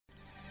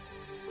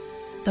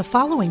The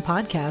following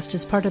podcast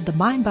is part of the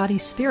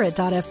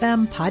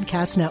MindBodySpirit.fm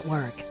podcast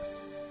network.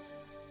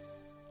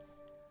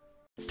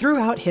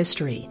 Throughout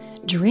history,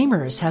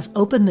 dreamers have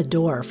opened the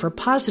door for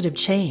positive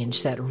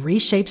change that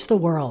reshapes the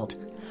world.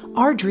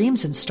 Our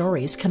dreams and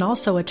stories can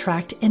also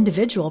attract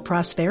individual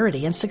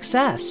prosperity and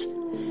success.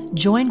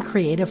 Join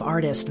creative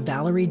artist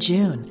Valerie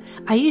June,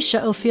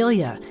 Aisha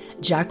Ophelia,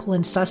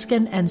 Jacqueline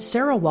Suskin, and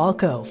Sarah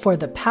Walco for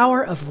The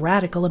Power of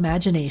Radical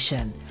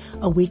Imagination,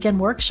 a weekend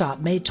workshop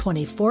May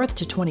 24th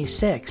to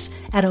 26th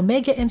at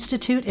Omega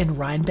Institute in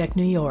Rhinebeck,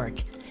 New York.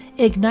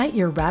 Ignite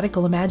your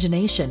radical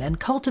imagination and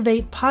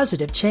cultivate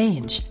positive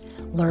change.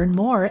 Learn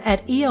more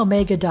at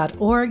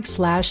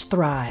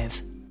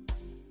eomega.org/thrive.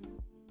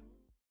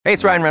 Hey,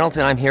 it's Ryan Reynolds,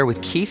 and I'm here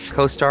with Keith,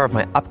 co-star of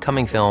my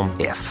upcoming film,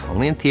 If,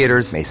 only in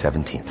theaters May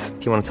 17th.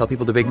 Do you want to tell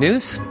people the big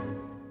news?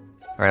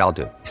 All right, I'll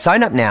do it.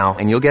 Sign up now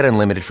and you'll get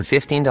unlimited for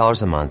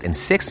 $15 a month and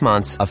 6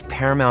 months of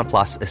Paramount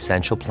Plus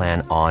Essential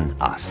Plan on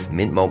us.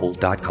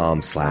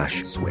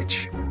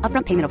 MintMobile.com/switch.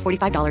 Upfront payment of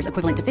 $45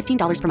 equivalent to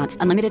 $15 per month.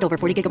 Unlimited over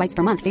 40 gigabytes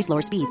per month. Face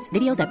lower speeds.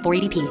 Videos at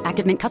 480p.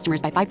 Active Mint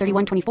customers by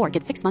 531.24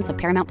 get 6 months of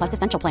Paramount Plus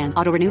Essential Plan.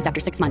 Auto renews after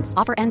 6 months.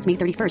 Offer ends May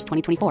 31st,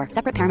 2024.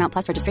 Separate Paramount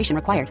Plus registration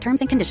required. Terms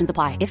and conditions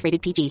apply if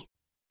rated PG.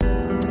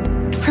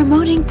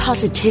 Promoting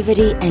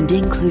positivity and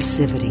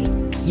inclusivity.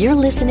 You're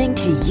listening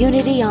to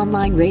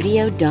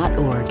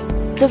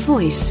UnityOnlineRadio.org, the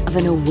voice of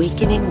an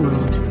awakening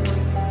world.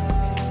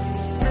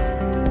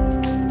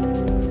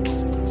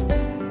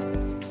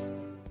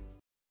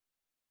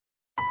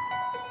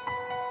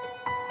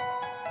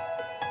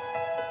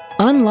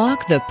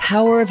 Unlock the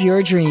power of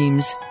your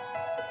dreams.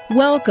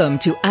 Welcome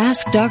to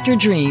Ask Dr.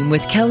 Dream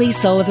with Kelly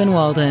Sullivan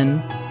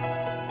Walden.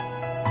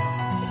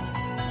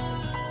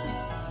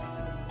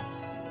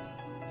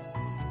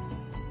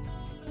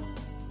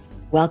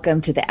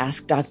 Welcome to the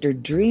Ask Dr.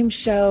 Dream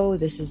Show.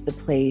 This is the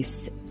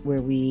place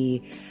where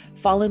we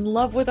fall in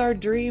love with our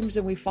dreams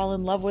and we fall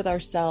in love with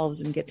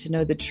ourselves and get to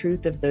know the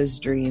truth of those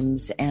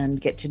dreams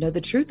and get to know the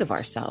truth of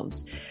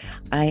ourselves.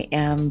 I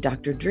am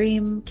Dr.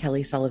 Dream,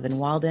 Kelly Sullivan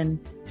Walden.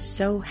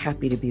 So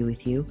happy to be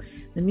with you.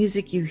 The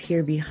music you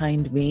hear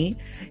behind me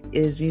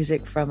is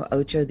music from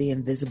Ocho the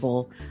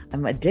Invisible.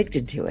 I'm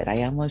addicted to it.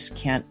 I almost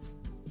can't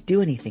do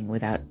anything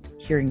without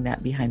hearing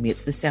that behind me.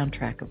 It's the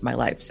soundtrack of my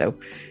life. So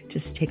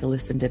just take a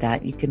listen to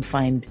that. You can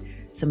find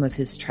some of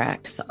his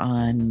tracks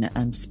on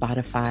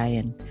Spotify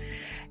and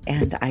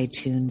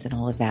iTunes and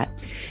all of that.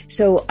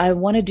 So I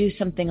want to do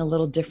something a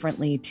little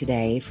differently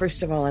today.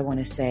 First of all, I want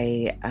to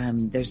say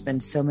there's been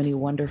so many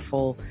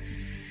wonderful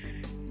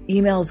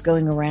emails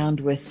going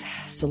around with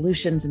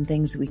solutions and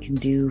things that we can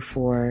do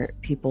for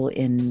people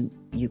in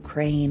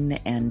Ukraine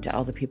and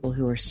all the people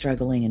who are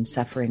struggling and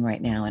suffering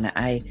right now. And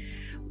I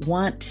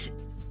want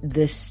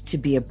this to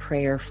be a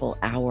prayerful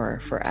hour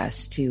for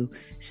us to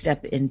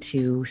step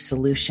into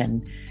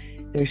solution.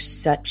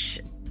 It's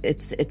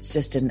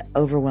just an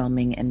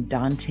overwhelming and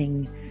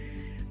daunting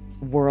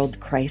world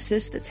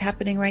crisis that's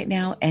happening right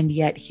now. And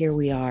yet here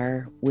we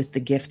are with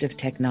the gift of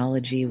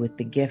technology, with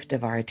the gift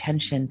of our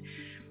attention.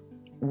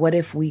 What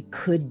if we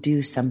could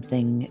do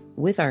something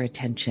with our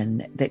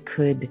attention that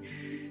could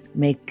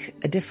make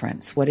a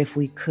difference? What if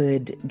we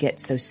could get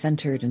so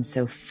centered and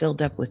so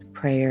filled up with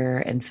prayer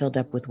and filled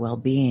up with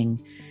well-being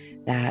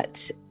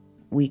that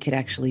we could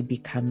actually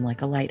become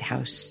like a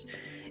lighthouse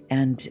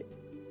and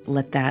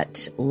let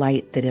that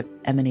light that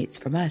emanates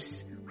from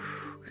us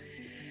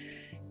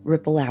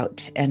ripple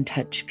out and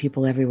touch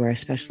people everywhere,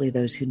 especially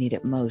those who need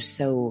it most.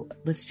 So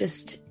let's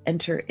just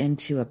enter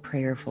into a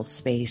prayerful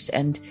space.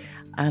 And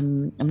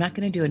I'm not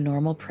going to do a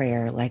normal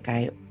prayer like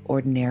I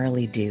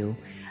ordinarily do.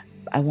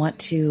 I want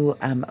to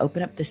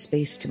open up the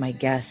space to my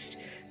guest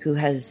who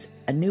has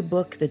a new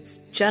book that's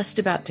just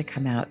about to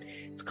come out.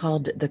 It's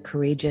called The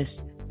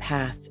Courageous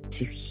Path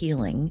to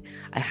Healing.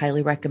 I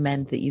highly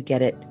recommend that you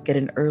get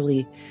an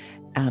early,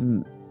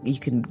 you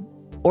can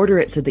order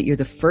it so that you're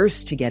the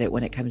first to get it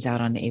when it comes out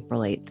on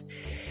April 8th.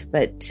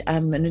 But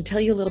I'm going to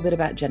tell you a little bit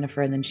about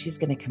Jennifer, and then she's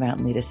going to come out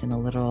and lead us in a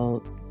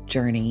little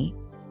journey.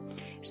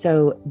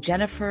 So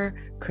Jennifer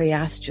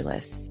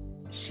Kriastoulis,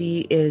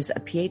 she is a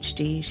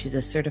PhD. She's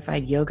a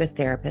certified yoga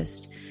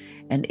therapist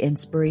and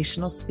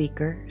inspirational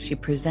speaker. She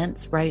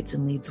presents, writes,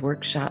 and leads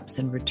workshops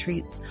and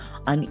retreats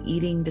on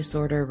eating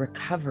disorder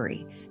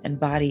recovery and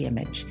body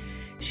image.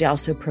 She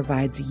also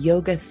provides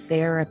yoga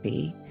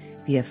therapy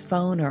via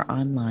phone or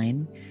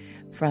online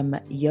from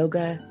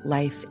Yoga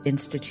Life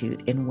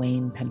Institute in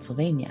Wayne,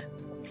 Pennsylvania.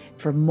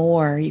 For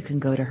more, you can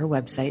go to her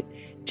website,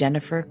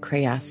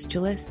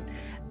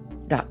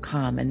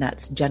 jenniferkriastoulis.com, and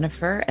that's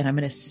Jennifer, and I'm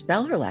going to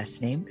spell her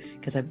last name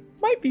because I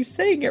might be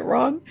saying it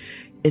wrong.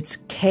 It's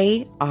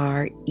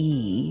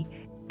Kreatoulas,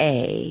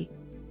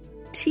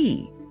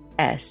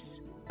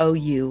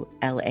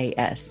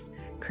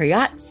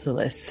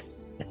 Kreatoulis.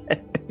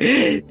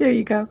 There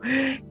you go.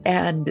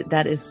 And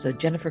that is so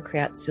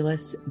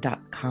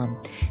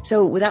jenniferkriatoulis.com.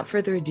 So without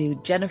further ado,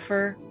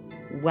 Jennifer,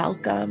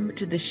 welcome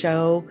to the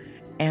show.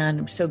 And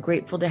I'm so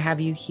grateful to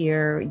have you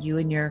here, you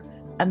and your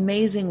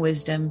amazing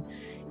wisdom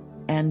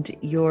and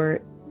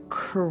your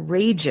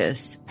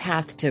courageous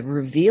path to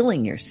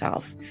revealing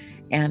yourself,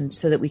 and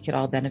so that we could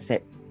all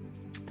benefit.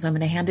 So I'm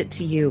going to hand it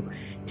to you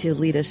to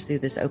lead us through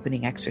this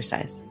opening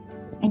exercise.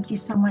 Thank you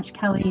so much,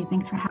 Kelly.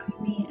 Thanks for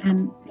having me.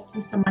 And thank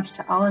you so much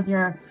to all of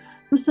your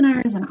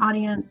listeners and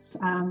audience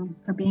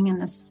for being in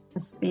this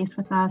space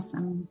with us.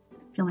 I'm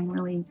feeling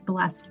really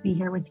blessed to be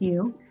here with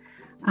you.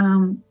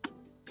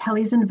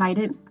 Kelly's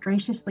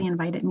graciously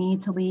invited me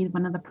to lead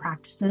one of the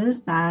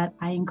practices that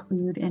I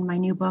include in my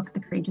new book, The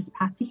Courageous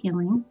Path to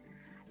Healing.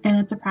 And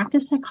it's a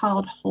practice I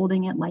called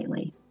holding it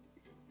lightly.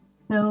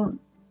 So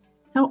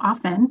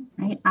often,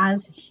 right,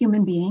 as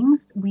human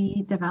beings,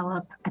 we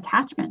develop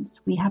attachments.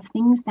 We have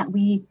things that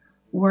we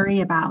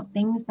worry about,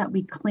 things that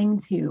we cling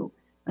to,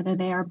 whether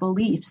they are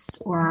beliefs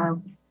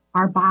or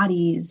our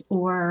bodies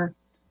or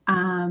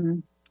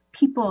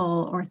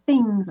people or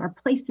things or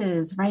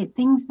places, right?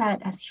 Things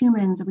that as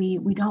humans we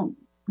don't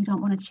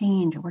want to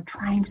change, or we're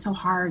trying so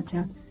hard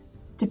to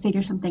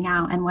figure something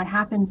out. And what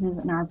happens is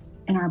in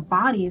our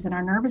bodies and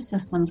our nervous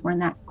systems, we're in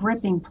that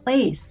gripping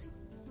place.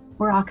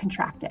 We're all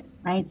contracted,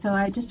 right? So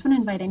I just want to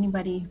invite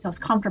anybody who feels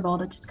comfortable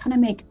to just kind of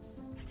make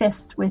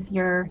fists with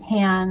your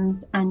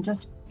hands and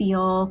just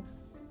feel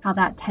how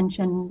that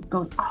tension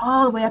goes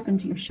all the way up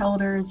into your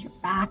shoulders, your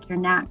back, your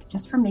neck,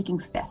 just from making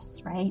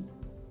fists, right?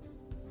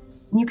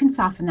 And you can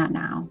soften that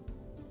now.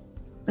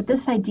 But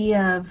this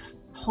idea of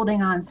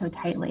holding on so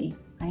tightly,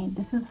 right?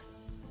 This is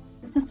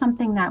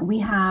something that we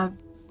have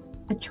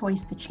the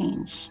choice to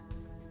change.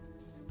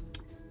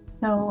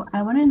 So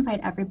I want to invite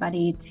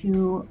everybody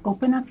to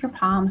open up your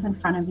palms in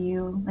front of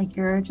you, like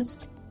you're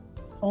just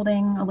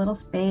holding a little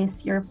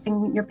space. Your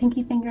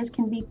pinky fingers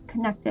can be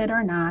connected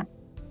or not.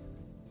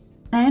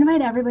 And I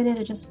invite everybody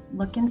to just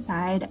look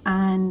inside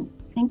and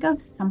think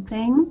of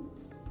something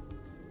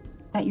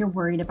that you're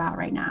worried about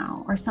right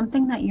now, or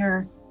something that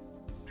you're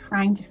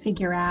trying to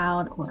figure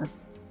out, or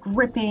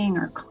gripping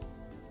or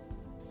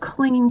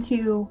clinging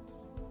to,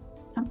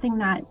 something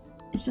that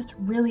is just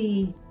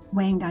really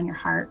weighing down your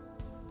heart.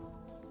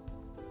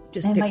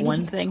 Just pick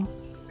one thing.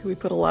 Can we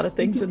put a lot of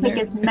things in there?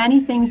 Pick as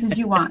many things as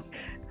you want.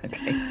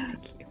 Okay,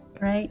 thank you.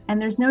 Right?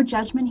 And there's no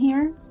judgment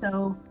here.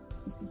 So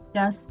this is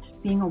just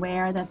being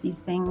aware that these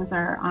things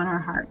are on our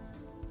hearts.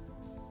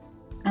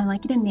 I'd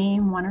like you to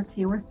name one or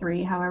two or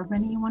three, however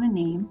many you want to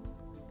name.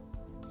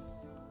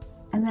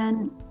 And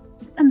then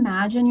just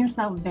imagine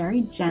yourself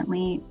very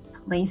gently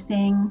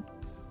placing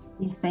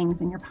these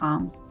things in your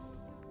palms.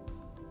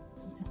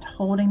 Just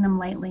holding them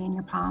lightly in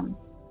your palms.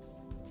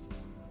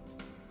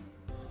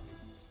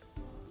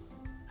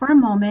 For a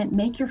moment,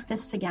 make your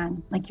fists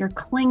again, like you're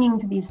clinging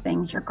to these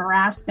things, you're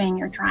grasping,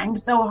 you're trying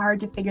so hard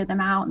to figure them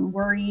out and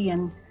worry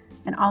and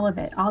all of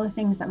it, all the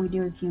things that we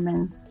do as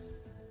humans.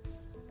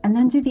 And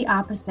then do the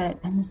opposite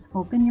and just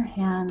open your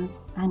hands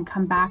and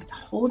come back to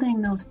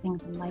holding those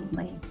things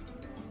lightly.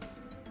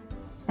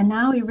 And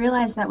now we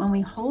realize that when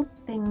we hold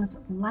things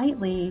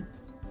lightly,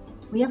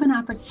 we have an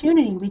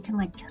opportunity. We can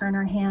like turn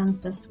our hands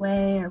this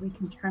way, or we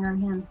can turn our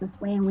hands this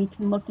way, and we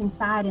can look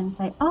inside and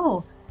say,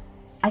 oh,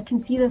 I can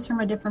see this from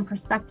a different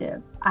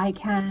perspective. I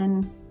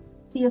can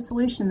see a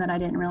solution that I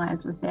didn't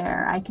realize was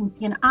there. I can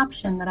see an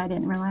option that I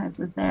didn't realize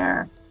was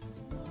there.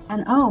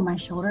 And oh, my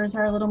shoulders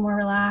are a little more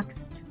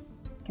relaxed.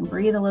 I can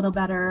breathe a little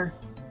better.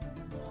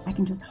 I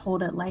can just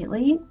hold it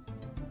lightly,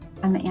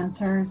 and the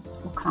answers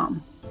will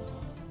come.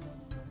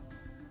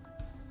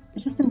 I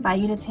just invite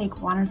you to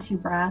take one or two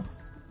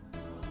breaths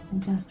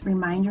and just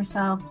remind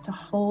yourself to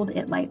hold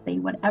it lightly.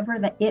 Whatever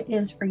the it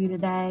is for you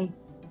today,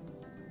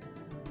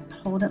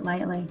 hold it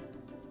lightly.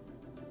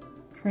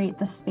 Create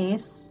the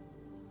space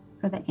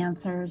for the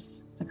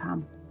answers to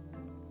come.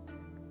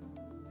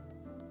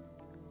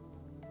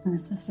 And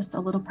this is just a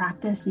little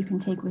practice you can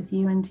take with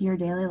you into your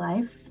daily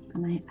life.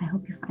 And I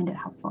hope you find it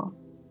helpful.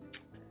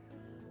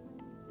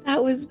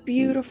 That was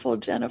beautiful,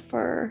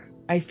 Jennifer.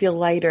 I feel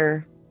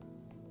lighter.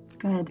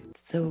 Good.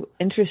 So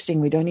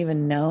interesting. I don't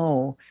even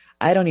know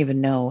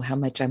how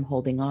much I'm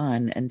holding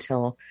on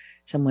until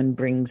someone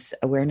brings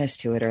awareness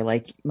to it, or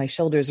like my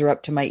shoulders are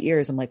up to my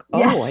ears. I'm like, oh,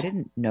 yes. I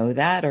didn't know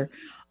that. Or,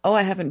 oh,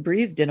 I haven't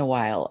breathed in a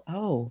while.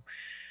 Oh,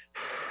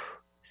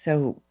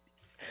 so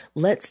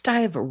let's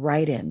dive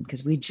right in,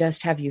 because we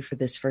just have you for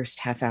this first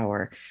half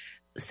hour.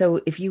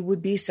 So if you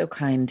would be so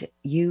kind,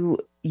 you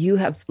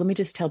have, let me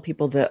just tell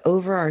people the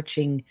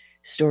overarching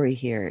story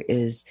here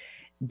is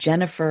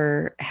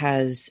Jennifer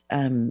has,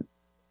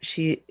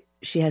 she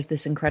has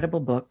this incredible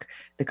book,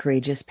 The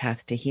Courageous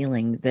Path to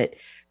Healing, that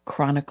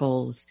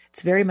chronicles,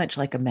 it's very much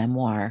like a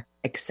memoir,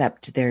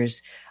 except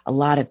there's a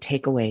lot of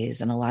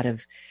takeaways and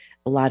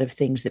a lot of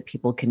things that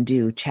people can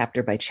do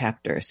chapter by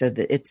chapter. So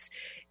that it's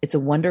a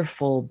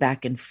wonderful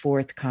back and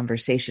forth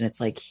conversation. It's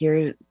like,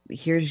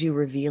 here's you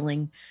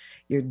revealing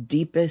your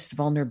deepest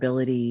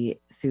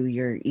vulnerability through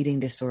your eating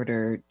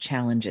disorder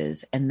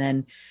challenges. And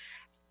then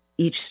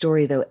each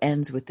story, though,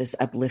 ends with this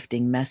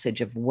uplifting message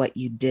of what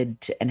you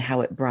did and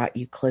how it brought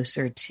you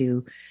closer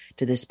to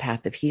this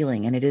path of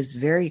healing. And it is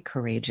very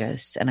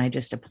courageous. And I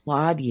just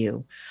applaud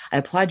you. I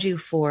applaud you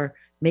for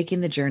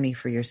making the journey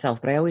for yourself.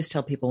 But I always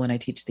tell people when I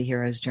teach the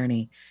hero's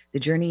journey, the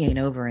journey ain't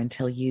over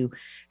until you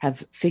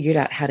have figured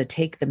out how to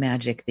take the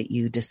magic that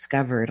you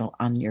discovered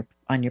on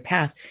your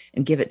path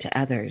and give it to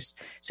others.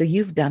 So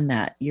you've done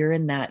that. You're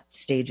in that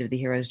stage of the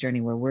hero's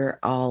journey where we're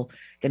all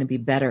going to be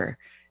better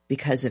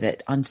because of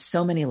it on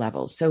so many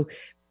levels. So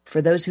for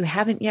those who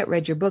haven't yet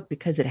read your book,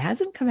 because it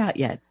hasn't come out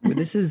yet,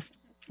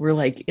 we're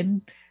like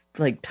in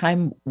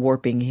time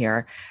warping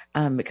here.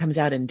 It comes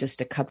out in just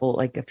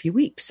a few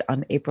weeks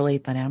on April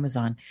 8th on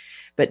Amazon.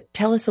 But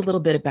tell us a little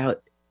bit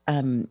about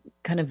kind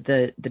of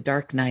the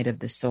dark night of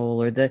the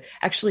soul, or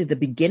the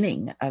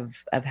beginning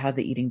of how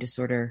the eating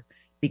disorder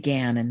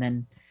began, and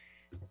then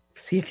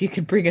see if you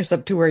can bring us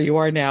up to where you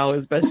are now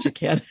as best you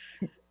can.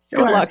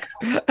 Sure. Good luck.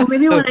 Well,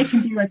 maybe what I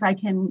can do is I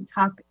can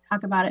talk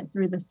about it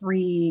through the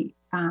 3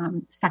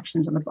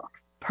 sections of the book.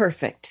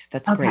 Perfect.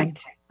 That's okay.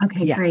 Great.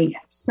 Okay, yeah. Great.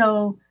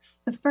 So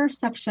the first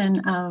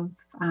section of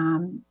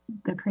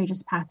The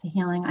Courageous Path to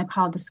Healing, I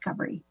call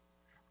Discovery.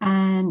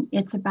 And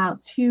it's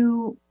about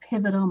 2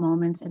 pivotal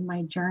moments in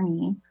my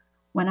journey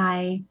when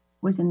I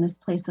was in this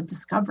place of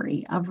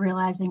discovery, of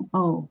realizing,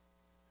 oh,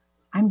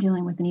 I'm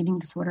dealing with an eating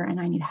disorder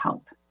and I need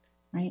help,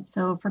 right?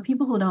 So for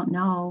people who don't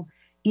know,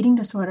 eating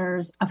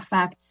disorders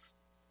affect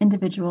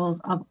individuals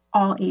of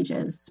all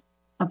ages,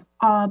 of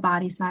all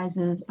body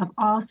sizes, of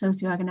all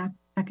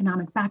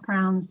socioeconomic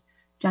backgrounds,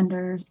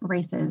 genders,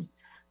 races,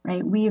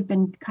 right? We have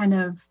been kind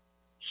of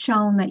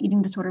shown that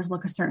eating disorders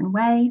look a certain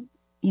way,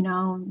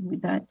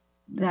 that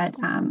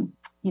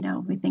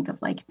we think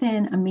of like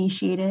thin,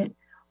 emaciated,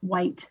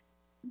 white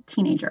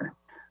teenager,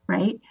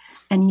 right?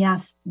 And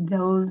yes,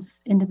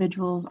 those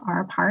individuals are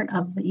a part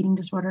of the eating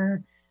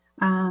disorder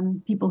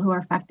people who are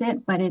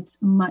affected, but it's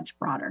much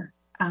broader.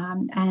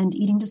 And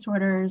eating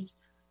disorders,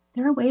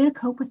 they're a way to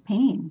cope with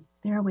pain.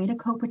 They're a way to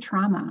cope with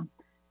trauma.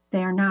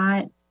 They're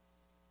not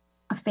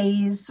a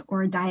phase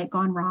or a diet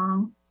gone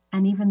wrong.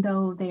 And even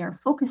though they are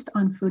focused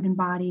on food and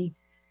body,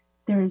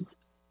 there's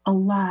a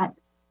lot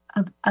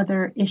of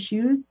other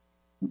issues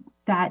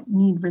that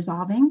need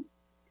resolving.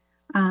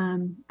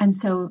 And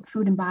so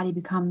food and body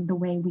become the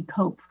way we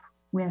cope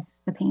with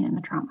the pain and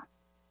the trauma.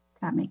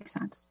 If that makes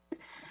sense.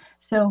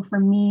 So for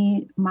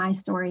me, my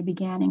story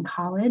began in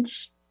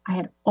college. I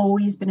had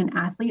always been an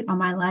athlete all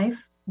my life,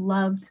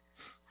 loved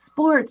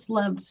sports,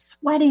 loved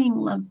sweating,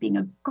 loved being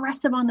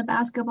aggressive on the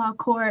basketball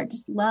court,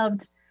 just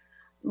loved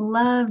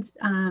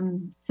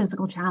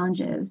physical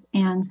challenges.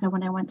 And so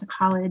when I went to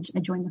college, I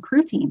joined the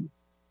crew team.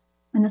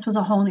 And this was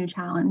a whole new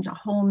challenge, a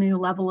whole new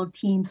level of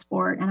team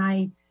sport. And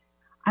I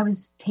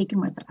was taken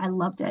with it. I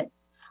loved it.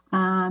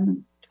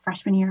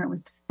 Freshman year, it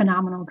was a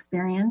phenomenal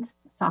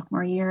experience.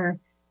 Sophomore year,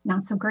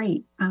 not so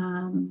great.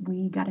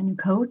 We got a new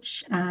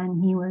coach,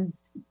 and he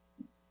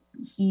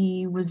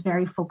was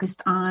very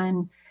focused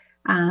on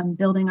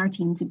building our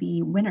team to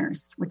be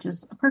winners, which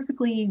is a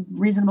perfectly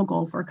reasonable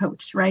goal for a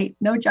coach, right?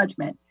 No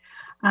judgment.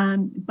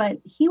 But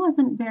he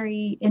wasn't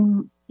very,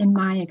 in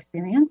my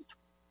experience,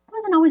 he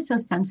wasn't always so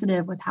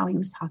sensitive with how he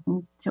was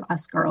talking to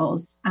us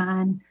girls.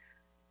 And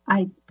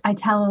I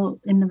tell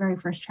in the very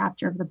first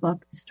chapter of the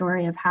book the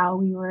story of how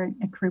we were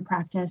at crew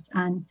practice,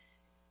 and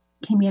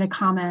he made a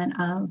comment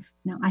of,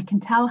 I can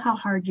tell how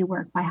hard you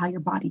work by how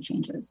your body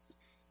changes.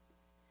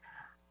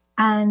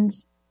 And,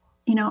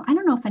 I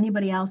don't know if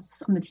anybody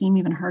else on the team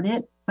even heard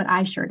it, but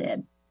I sure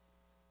did.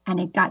 And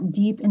it got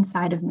deep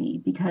inside of me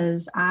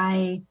because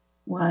I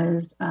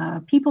was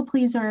a people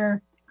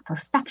pleaser, a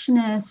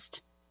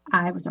perfectionist.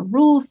 I was a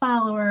rule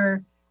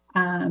follower.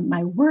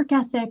 My work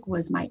ethic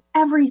was my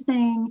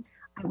everything.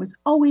 I was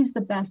always the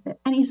best at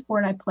any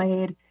sport I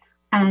played.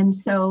 And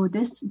so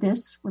this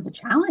was a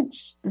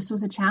challenge. This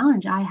was a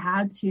challenge I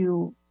had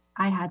to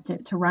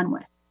run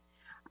with.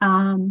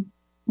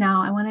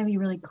 Now I want to be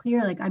really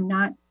clear, I'm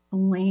not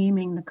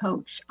blaming the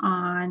coach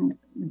on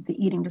the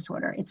eating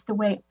disorder. It's the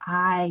way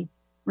I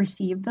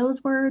received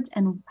those words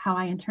and how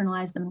I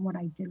internalized them and what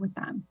I did with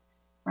them.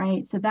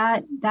 Right. So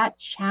that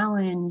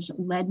challenge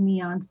led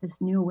me onto this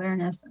new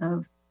awareness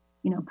of,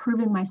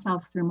 proving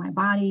myself through my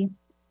body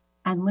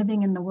and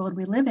living in the world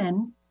we live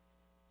in.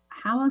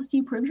 How else do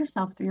you prove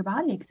yourself through your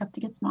body except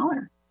to get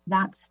smaller?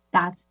 That's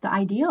the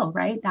ideal,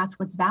 right? That's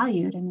what's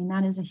valued. I mean,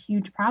 that is a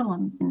huge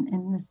problem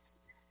in this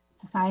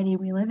society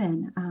we live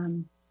in.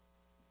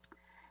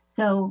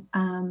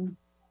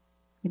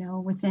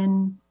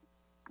 Within,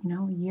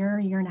 a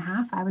year and a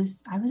half, I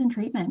was in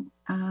treatment.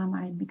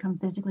 I had become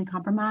physically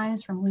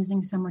compromised from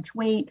losing so much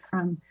weight,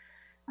 from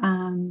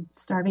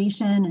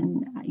starvation,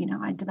 and,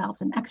 I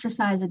developed an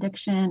exercise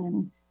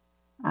addiction,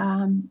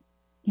 and,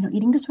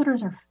 eating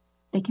disorders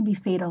they can be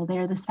fatal.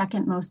 They're the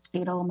second most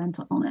fatal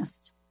mental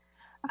illness.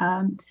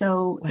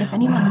 If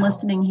anyone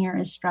listening here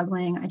is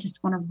struggling, I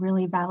just want to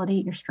really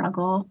validate your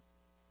struggle,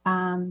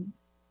 and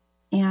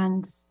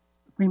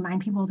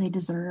remind people they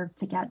deserve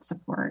to get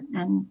support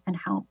and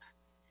help.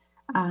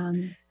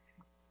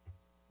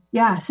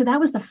 Yeah. So that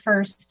was the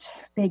first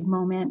big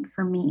moment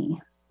for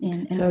me.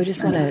 So I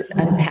just want to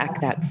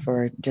unpack that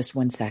for just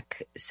one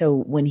sec. So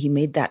when he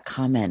made that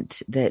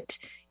comment that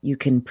you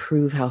can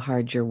prove how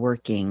hard you're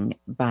working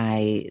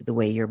by the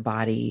way your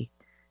body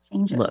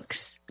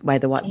looks, by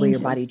the way your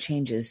body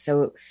changes.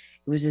 So it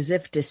was as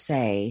if to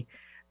say,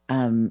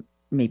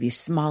 maybe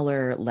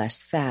smaller,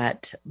 less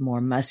fat,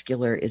 more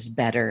muscular is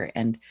better.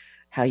 And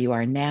how you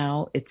are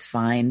now, it's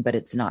fine, but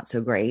it's not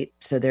so great.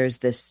 So there's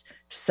this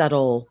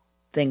subtle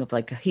thing of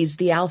like, he's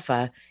the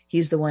alpha,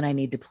 he's the one I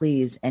need to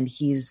please, and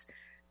he's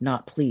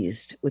not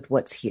pleased with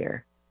what's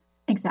here.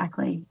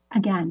 Exactly.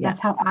 Again, that's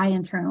how I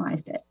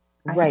internalized it.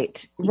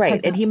 Right.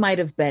 And he might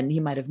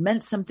have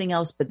meant something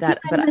else, but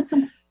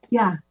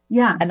yeah.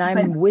 And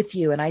I'm with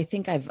you. And I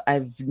think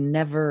I've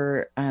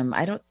never,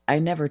 I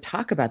never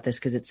talk about this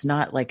because it's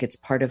not like it's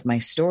part of my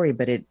story,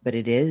 but it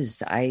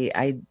is.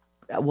 I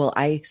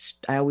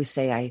always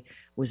say I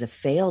was a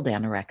failed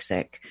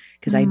anorexic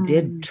because I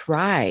did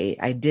try,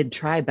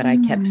 but I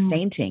kept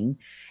fainting,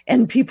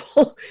 and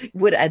people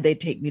they'd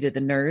take me to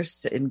the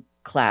nurse in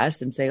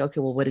class and say, okay,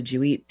 well, what did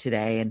you eat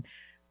today? And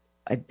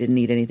I didn't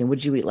eat anything. What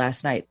did you eat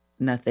last night?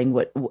 Nothing.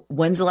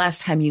 When's the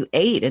last time you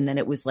ate? And then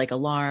it was like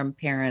alarm,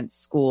 parents,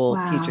 school,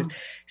 teachers.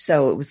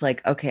 So it was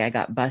like, okay, I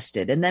got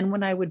busted. And then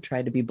when I would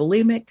try to be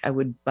bulimic, I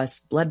would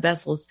bust blood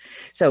vessels.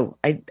 So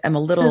I'm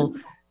a little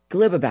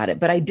glib about it,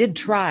 but I did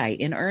try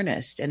in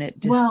earnest, and it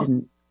just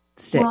didn't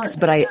stick.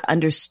 But I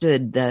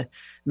understood the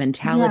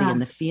mentality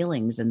and the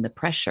feelings and the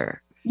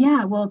pressure.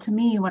 Yeah. Well, to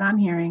me, what I'm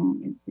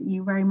hearing,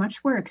 you very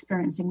much were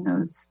experiencing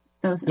those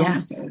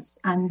illnesses,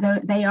 and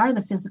they are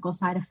the physical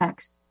side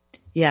effects.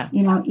 Yeah.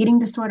 Eating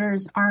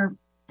disorders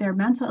they're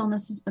mental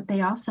illnesses, but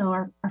they also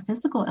are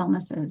physical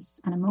illnesses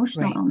and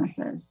emotional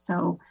illnesses.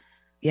 So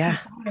I'm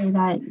sorry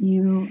that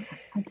you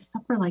had to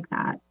suffer like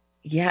that.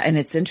 Yeah. And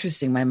it's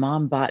interesting. My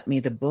mom bought me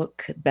the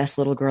book, Best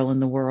Little Girl in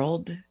the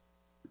World,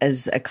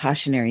 as a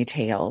cautionary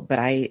tale, but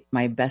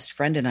my best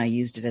friend and I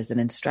used it as an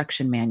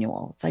instruction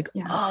manual. It's like,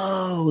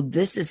 oh,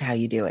 this is how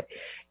you do it.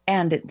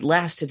 And it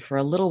lasted for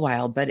a little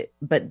while, but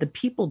the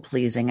people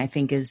pleasing, I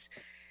think, is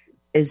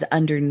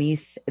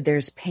underneath.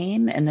 There's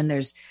pain, and then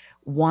there's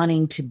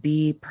wanting to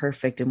be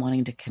perfect and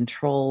wanting to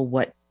control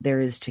what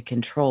there is to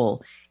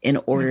control in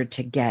order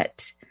to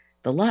get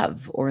the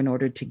love, or in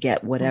order to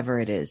get whatever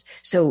it is.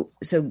 So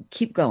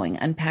keep going,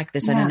 unpack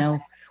this. I don't know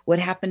what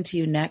happened to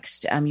you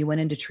next. You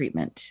went into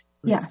treatment.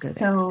 Yes.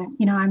 So,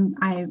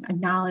 I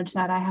acknowledge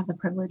that I have the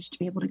privilege to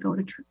be able to go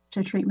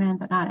to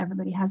treatment, that not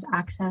everybody has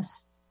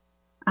access,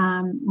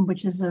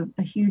 which is a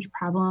huge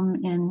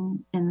problem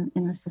in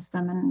the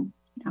system. And,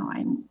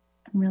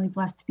 I'm really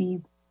blessed to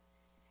be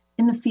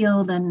in the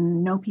field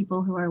and know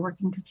people who are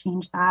working to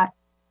change that.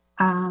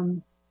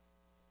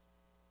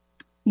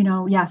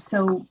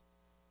 So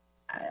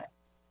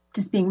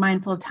just being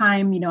mindful of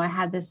time, I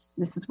had this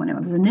is when I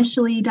was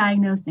initially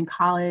diagnosed in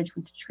college,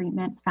 went to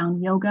treatment,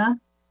 found yoga.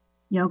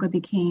 Yoga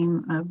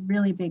became a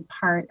really big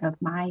part of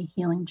my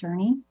healing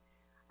journey.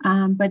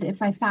 But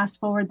if I fast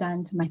forward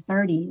then to my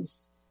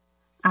 30s,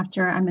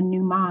 after I'm a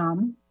new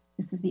mom,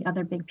 this is the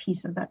other big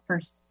piece of that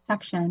first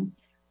section,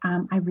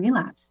 I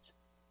relapsed.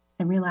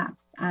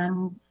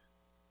 And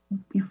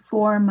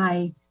before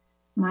my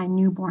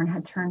newborn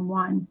had turned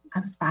 1, I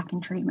was back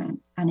in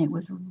treatment, and it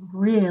was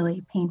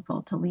really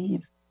painful to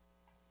leave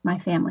my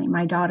family.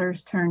 My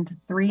daughters turned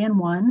 3 and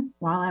 1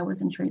 while I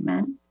was in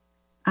treatment.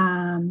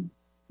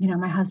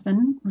 My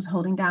husband was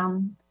holding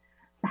down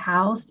the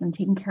house and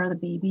taking care of the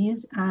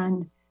babies.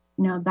 And,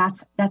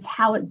 that's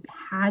how it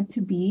had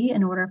to be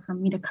in order for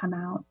me to come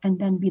out and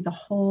then be the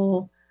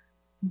whole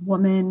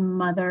woman,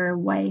 mother,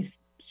 wife,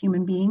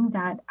 human being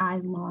that I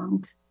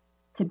longed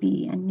to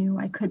be and knew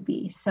I could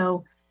be.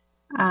 So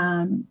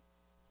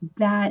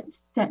that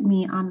set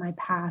me on my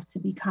path to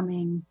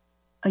becoming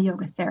a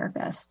yoga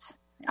therapist.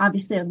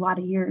 Obviously, a lot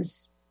of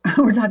years.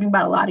 We're talking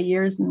about a lot of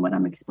years and what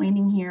I'm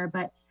explaining here,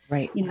 but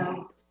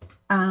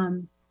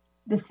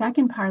the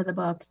second part of the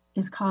book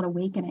is called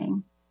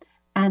Awakening,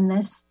 and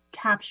this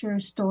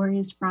captures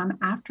stories from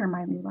after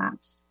my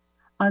relapse,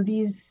 of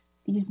these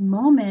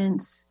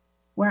moments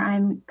where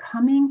I'm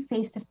coming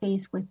face to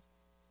face with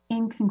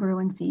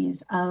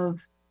incongruencies of,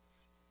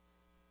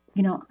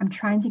 I'm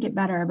trying to get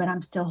better, but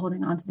I'm still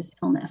holding on to this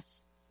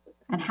illness.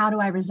 And how do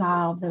I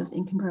resolve those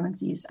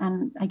incongruencies?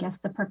 And I guess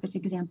the perfect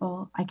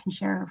example I can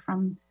share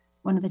from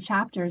one of the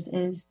chapters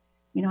is,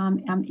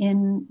 I'm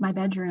in my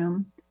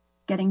bedroom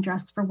getting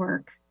dressed for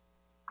work.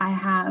 I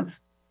have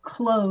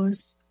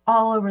clothes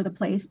all over the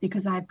place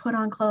because I put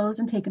on clothes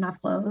and taken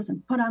off clothes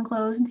and put on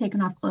clothes and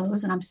taken off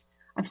clothes. And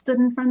I've stood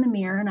in front of the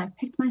mirror and I've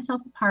picked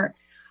myself apart.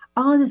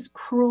 All of this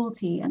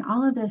cruelty and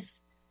all of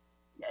this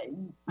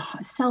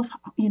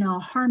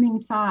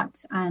harming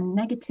thoughts and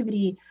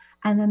negativity.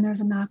 And then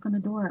there's a knock on the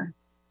door,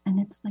 and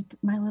it's like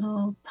my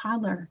little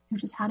toddler who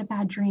just had a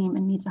bad dream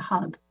and needs a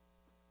hug.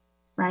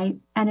 Right.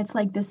 And it's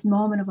like this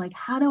moment of like,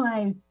 how do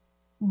I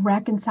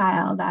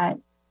reconcile that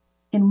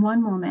in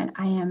one moment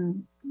I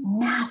am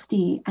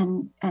nasty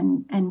and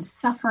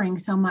suffering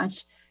so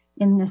much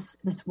in this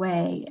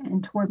way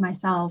and toward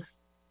myself,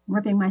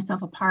 ripping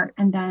myself apart.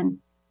 And then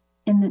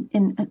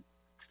in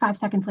 5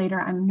 seconds later,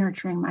 I'm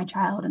nurturing my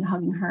child and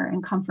hugging her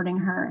and comforting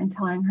her and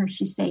telling her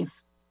she's safe.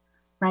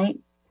 Right.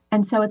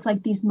 And so it's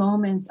like these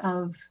moments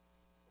of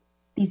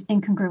these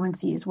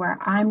incongruencies where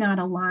I'm not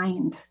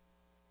aligned,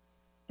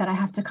 that I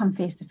have to come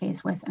face to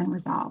face with and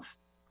resolve.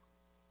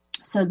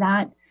 So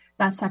that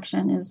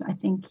section is, I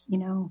think, you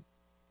know,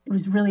 it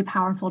was really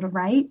powerful to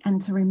write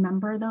and to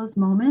remember those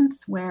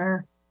moments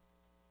where,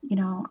 you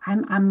know, I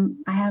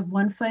have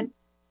one foot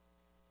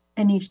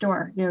in each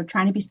door, you know,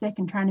 trying to be sick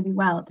and trying to be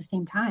well at the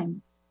same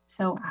time.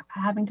 So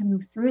having to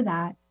move through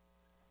that.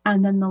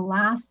 And then the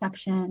last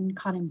section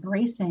called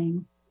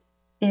Embracing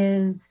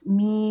is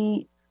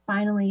me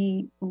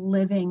finally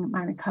living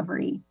my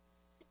recovery.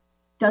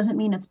 Doesn't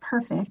mean it's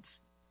perfect,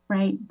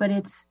 right? But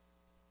it's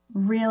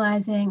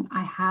realizing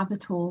I have the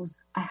tools,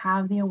 I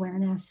have the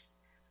awareness.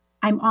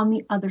 I'm on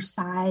the other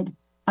side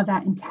of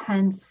that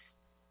intense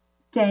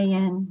day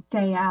in,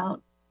 day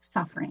out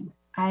suffering.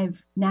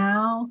 I've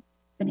now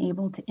been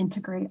able to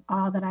integrate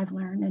all that I've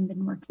learned and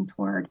been working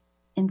toward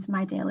into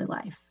my daily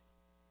life.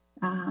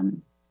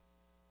 And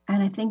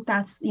I think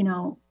that's, you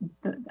know,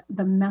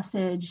 the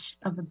message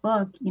of the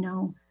book. You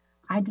know,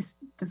 I just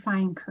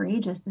define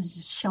courageous as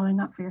just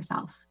showing up for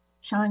yourself,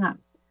 showing up.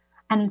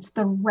 And it's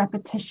the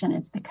repetition,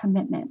 it's the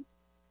commitment.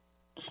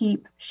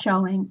 Keep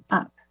showing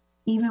up,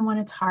 even when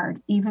it's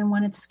hard, even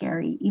when it's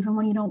scary, even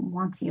when you don't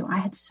want to. I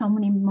had so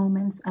many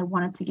moments I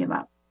wanted to give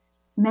up,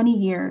 many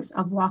years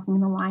of walking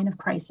the line of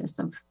crisis,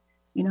 of,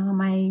 you know,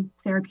 my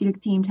therapeutic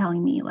team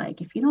telling me,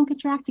 like, if you don't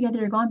get your act together,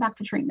 you're going back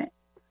to treatment,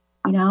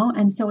 you know?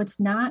 And so it's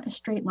not a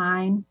straight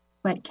line,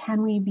 but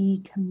can we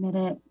be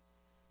committed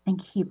and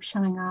keep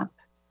showing up?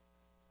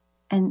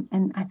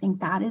 And I think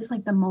that is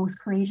like the most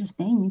courageous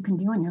thing you can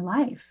do in your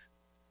life.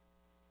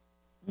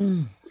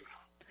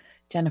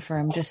 Jennifer,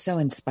 I'm just so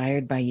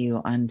inspired by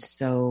you on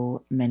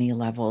so many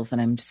levels.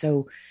 And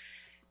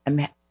I'm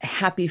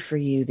happy for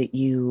you that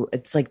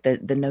it's like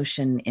the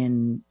notion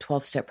in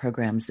 12-step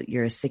programs that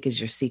you're as sick as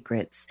your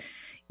secrets.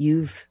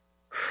 You've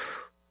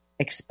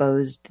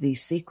exposed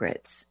these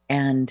secrets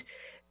and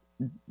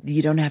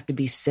you don't have to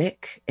be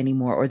sick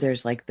anymore. Or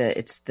there's like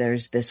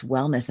there's this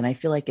wellness. And I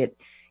feel like it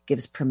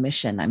gives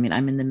permission. I mean,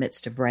 I'm in the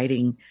midst of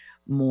writing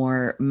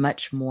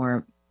much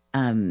more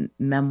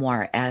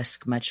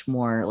memoir-esque, much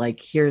more like,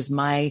 here's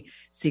my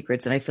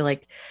secrets. And I feel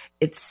like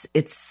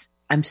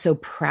I'm so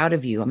proud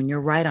of you. I mean, you're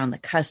right on the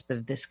cusp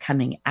of this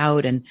coming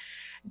out. And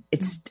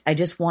I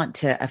just want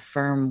to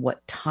affirm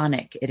what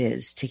tonic it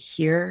is to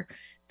hear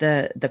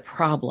the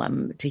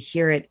problem, to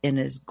hear it in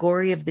as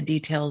gory of the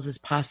details as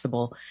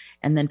possible.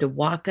 And then to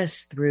walk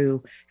us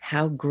through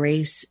how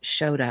grace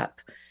showed up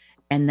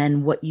and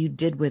then what you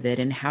did with it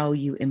and how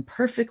you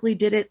imperfectly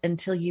did it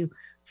until you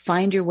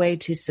find your way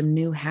to some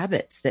new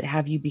habits that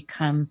have you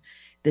become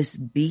this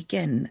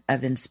beacon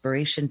of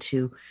inspiration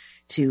to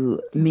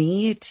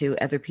me, to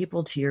other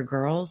people, to your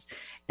girls.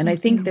 And I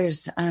think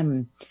there's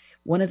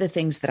one of the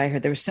things that I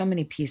heard, there were so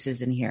many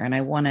pieces in here, and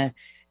I want to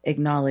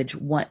acknowledge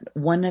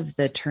one of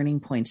the turning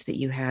points that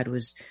you had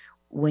was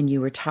when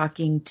you were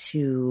talking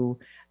to,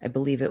 I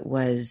believe it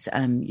was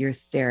your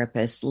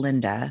therapist,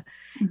 Linda,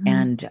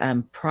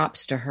 and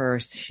props to her.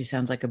 She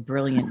sounds like a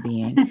brilliant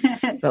being,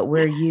 but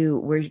where you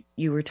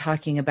were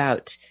talking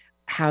about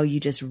how you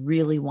just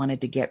really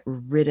wanted to get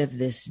rid of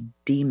this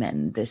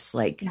demon, this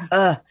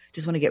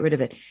just want to get rid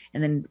of it.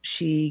 And then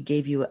she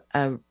gave you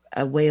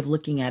a way of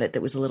looking at it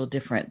that was a little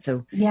different.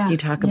 So can you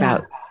talk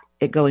about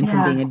it going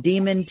from being a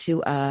demon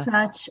to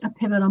such a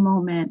pivotal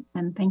moment.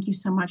 And thank you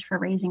so much for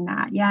raising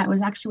that. Yeah, it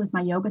was actually with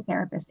my yoga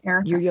therapist,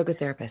 Erica. Your yoga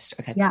therapist.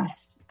 Okay.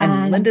 Yes.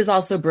 And Linda's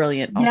also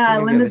brilliant.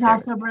 Linda's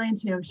also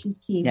brilliant too. She's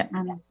key. Yeah.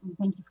 And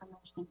thank you for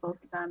mentioning both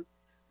of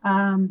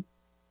them.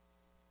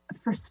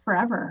 For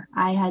forever,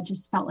 I had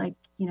just felt like,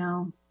 you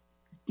know,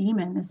 this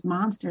demon, this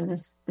monster,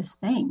 this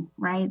thing,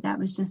 right? That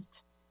was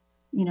just,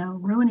 you know,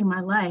 ruining my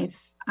life.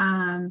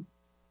 And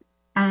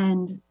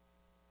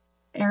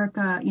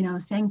Erica, you know,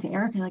 saying to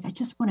Erica, like, I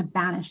just want to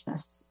banish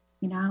this,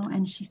 you know?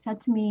 And she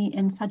said to me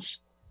in such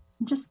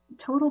just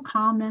total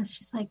calmness,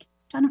 she's like,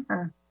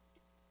 Jennifer,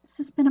 this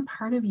has been a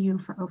part of you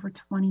for over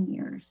 20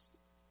 years.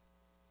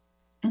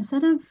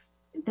 Instead of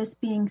this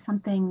being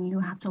something you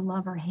have to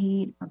love or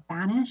hate or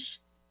banish,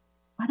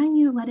 why don't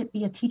you let it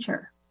be a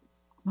teacher?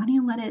 Why don't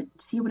you let it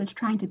see what it's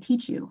trying to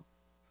teach you?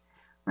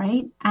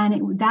 Right.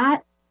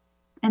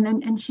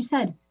 And she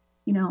said,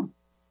 you know,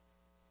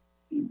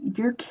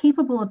 you're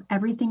capable of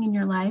everything in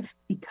your life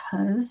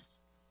because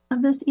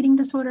of this eating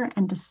disorder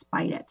and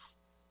despite it.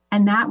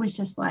 And that was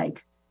just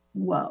like,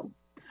 whoa.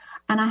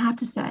 And I have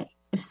to say,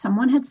 if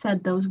someone had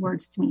said those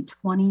words to me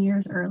 20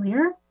 years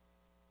earlier,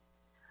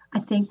 I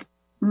think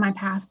my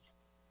path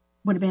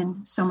would have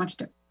been so much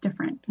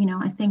different. You know,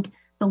 I think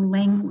the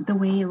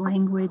way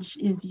language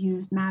is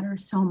used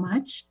matters so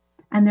much.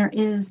 And there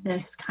is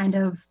this kind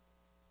of,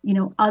 you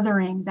know,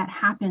 othering that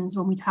happens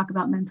when we talk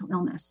about mental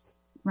illness.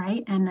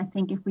 Right. And I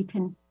think if we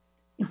can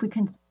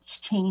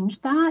change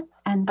that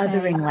and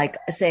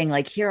saying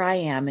like, here I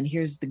am, and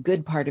here's the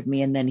good part of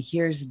me, and then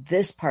here's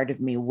this part of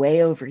me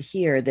way over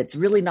here that's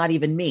really not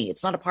even me.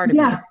 It's not a part of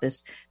me.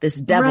 It's this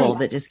devil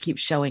that just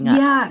keeps showing up.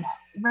 Yes,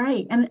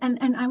 right.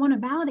 And I want to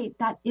validate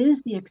that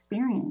is the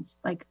experience,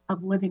 like,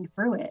 of living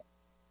through it,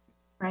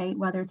 right?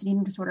 Whether it's an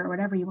eating disorder or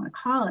whatever you want to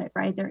call it,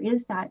 right? There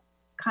is that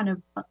kind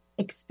of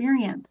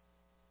experience.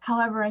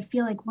 However, I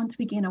feel like once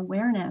we gain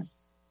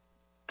awareness,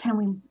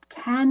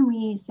 can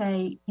we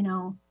say, you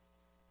know,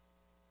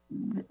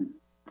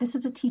 this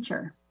is a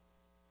teacher.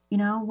 You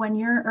know, when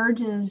your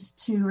urges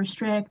to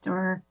restrict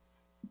or,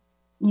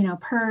 you know,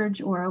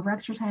 purge or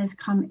overexercise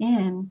come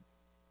in,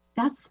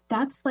 that's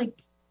like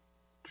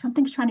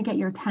something's trying to get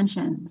your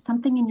attention.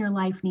 Something in your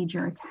life needs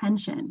your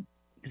attention.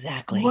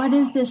 Exactly. What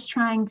is this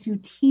trying to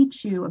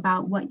teach you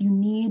about what you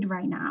need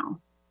right now?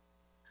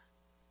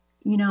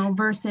 You know,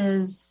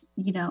 versus,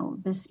 you know,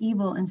 this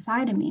evil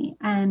inside of me.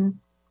 And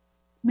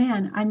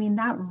man, I mean,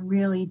 that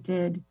really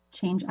did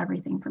change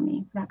everything for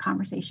me, that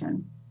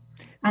conversation.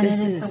 And it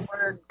is the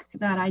work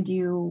that I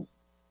do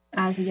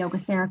as a yoga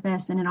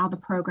therapist and in all the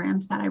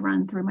programs that I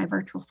run through my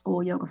virtual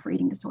school, Yoga for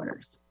Eating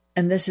Disorders.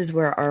 And this is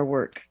where our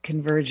work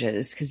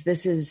converges, because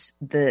this is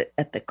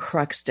at the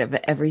crux of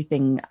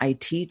everything I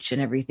teach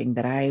and everything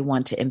that I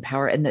want to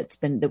empower. And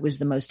that was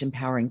the most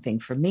empowering thing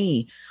for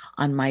me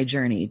on my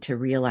journey, to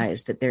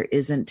realize that there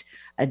isn't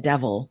a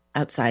devil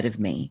outside of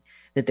me,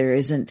 that there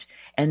isn't,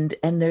 and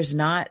there's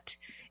not,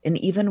 and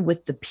even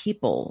with the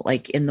people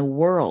like in the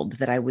world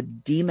that I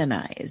would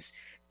demonize,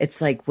 it's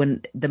like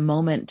when the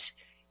moment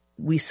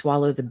we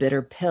swallow the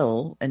bitter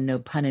pill, and no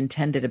pun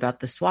intended about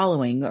the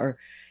swallowing or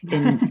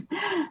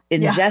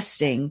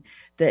ingesting,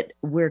 that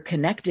we're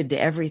connected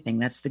to everything.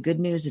 That's the good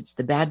news. It's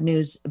the bad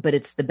news, but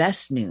it's the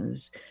best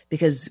news,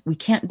 because we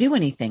can't do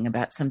anything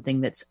about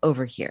something that's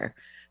over here,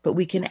 but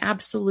we can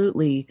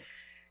absolutely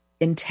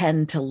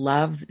intend to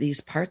love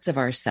these parts of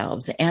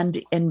ourselves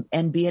and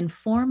be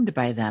informed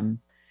by them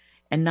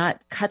and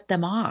not cut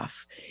them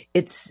off.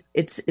 It's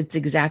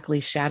exactly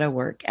shadow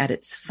work at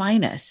its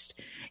finest.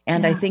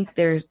 And I think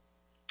I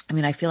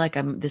feel like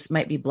this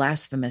might be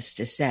blasphemous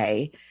to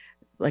say,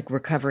 like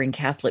recovering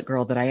Catholic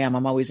girl that I am,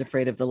 I'm always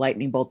afraid of the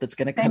lightning bolt that's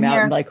going to come out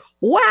and like,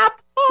 whap.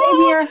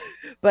 Oh!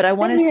 But I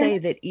want to say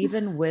that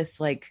even with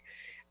like,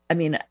 I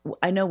mean,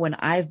 I know when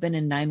I've been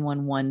in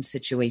 911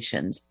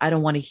 situations, I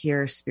don't want to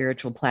hear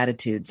spiritual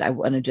platitudes. I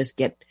want to just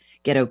get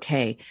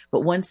okay.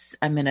 But once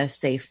I'm in a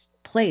safe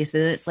place,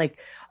 then it's like,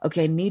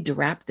 okay, I need to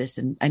wrap this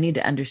and I need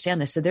to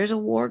understand this. So there's a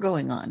war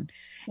going on.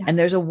 Yeah. And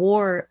there's a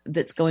war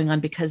that's going on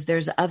because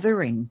there's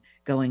othering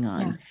going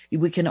on. Yeah.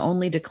 We can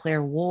only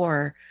declare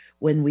war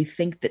when we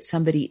think that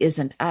somebody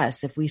isn't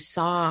us. If we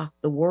saw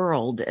the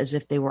world as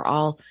if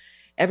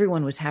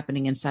everyone was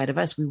happening inside of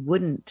us, we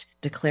wouldn't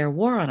declare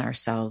war on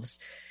ourselves.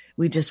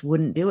 We just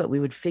wouldn't do it. We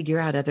would figure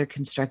out other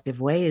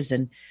constructive ways.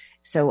 And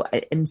so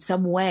in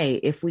some way,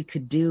 if we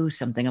could do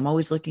something, I'm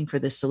always looking for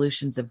the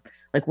solutions of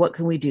like, what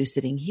can we do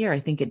sitting here? I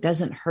think it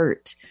doesn't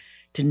hurt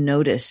to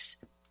notice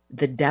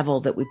the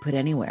devil that we put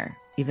anywhere,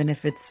 even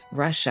if it's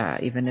Russia,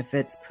 even if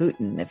it's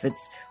Putin, if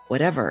it's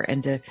whatever,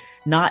 and to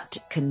not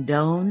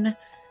condone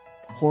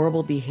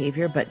horrible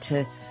behavior, but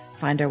to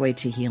find our way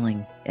to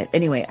healing.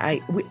 Anyway,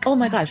 oh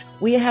my gosh,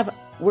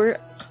 we're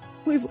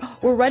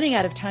running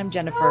out of time,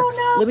 Jennifer.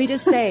 Oh, no. Let me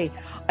just say,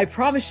 I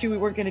promised you we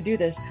weren't going to do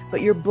this,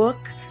 but your book,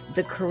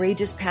 The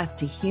Courageous Path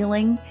to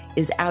Healing,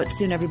 is out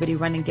soon. Everybody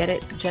run and get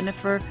it.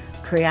 Jennifer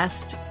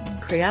Kriastolis,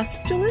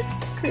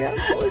 you're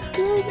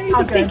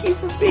amazing. Thank you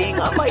for being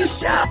on my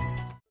show.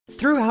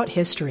 Throughout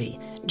history,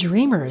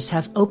 dreamers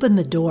have opened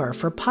the door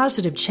for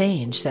positive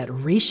change that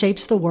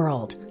reshapes the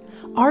world.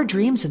 Our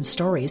dreams and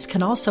stories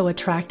can also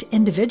attract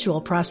individual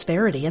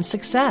prosperity and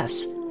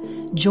success.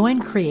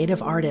 Join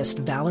creative artist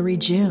Valerie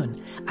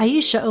June,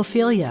 Aisha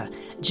Ophelia,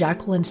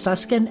 Jacqueline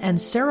Suskin,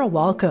 and Sarah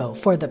Walco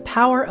for The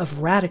Power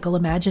of Radical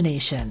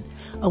Imagination,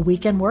 a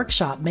weekend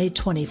workshop May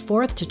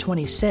 24th to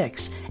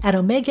 26th at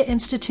Omega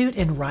Institute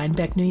in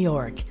Rhinebeck, New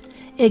York.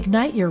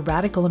 Ignite your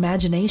radical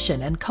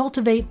imagination and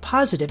cultivate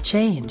positive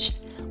change.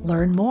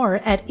 Learn more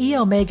at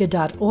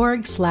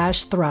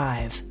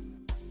eomega.org/thrive.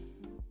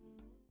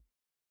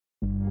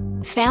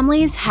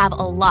 Families have a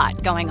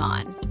lot going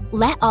on.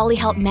 Let Ollie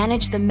help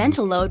manage the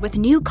mental load with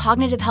new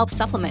cognitive help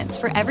supplements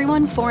for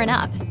everyone 4 and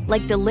up,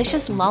 like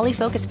delicious Lolly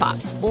Focus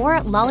Pops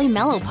or Lolly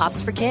Mellow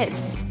Pops for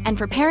kids. And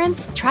for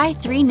parents, try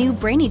 3 new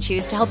Brainy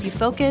Chews to help you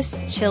focus,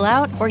 chill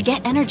out, or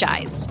get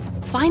energized.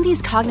 Find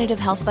these cognitive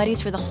health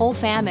buddies for the whole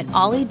fam at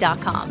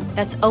ollie.com.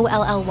 That's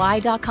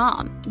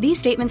OLLY.com. These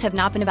statements have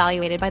not been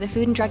evaluated by the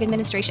Food and Drug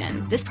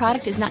Administration. This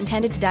product is not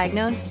intended to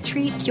diagnose,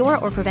 treat, cure,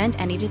 or prevent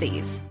any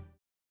disease.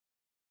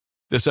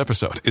 This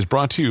episode is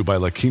brought to you by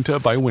La Quinta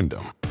by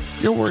Wyndham.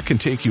 Your work can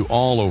take you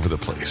all over the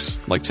place,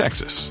 like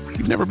Texas.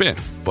 You've never been,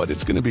 but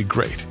it's going to be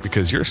great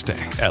because you're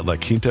staying at La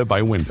Quinta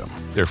by Wyndham.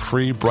 Their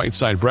free Bright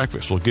Side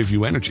breakfast will give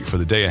you energy for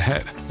the day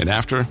ahead. And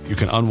after, you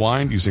can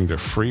unwind using their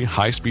free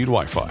high-speed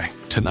Wi-Fi.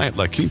 Tonight,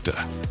 La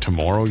Quinta.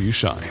 Tomorrow, you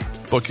shine.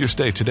 Book your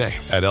stay today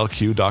at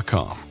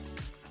LQ.com.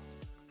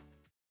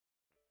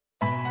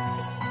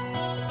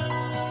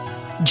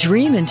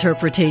 dream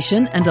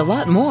interpretation, and a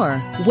lot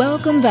more.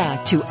 Welcome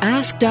back to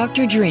Ask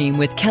Dr. Dream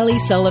with Kelly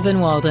Sullivan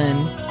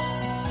Walden.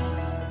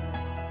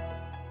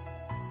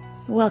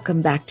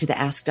 Welcome back to the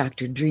Ask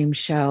Dr. Dream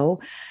show.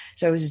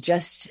 So I was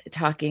just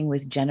talking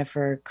with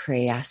Jennifer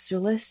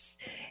Krayasulis,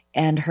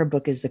 and her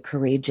book is The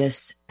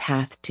Courageous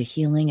Path to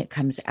Healing. It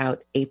comes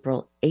out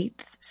April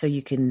 8th, so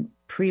you can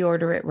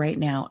pre-order it right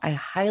now. I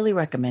highly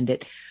recommend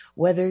it,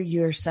 whether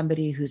you're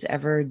somebody who's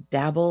ever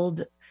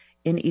dabbled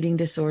in eating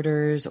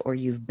disorders, or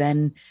you've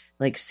been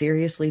like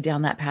seriously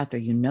down that path, or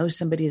you know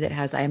somebody that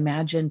has. I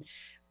imagine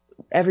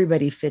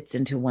everybody fits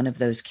into one of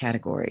those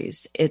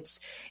categories.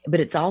 But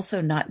it's also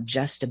not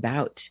just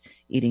about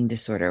eating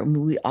disorder. I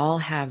mean, we all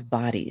have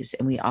bodies,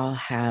 and we all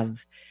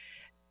have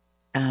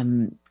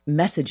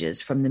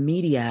messages from the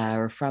media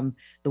or from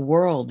the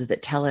world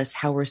that tell us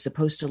how we're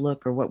supposed to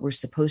look, or how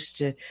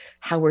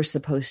we're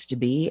supposed to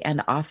be.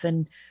 And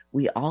often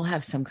we all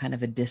have some kind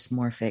of a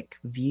dysmorphic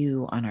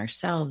view on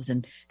ourselves,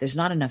 and there's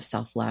not enough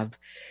self-love.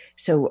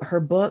 So her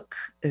book,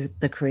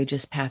 The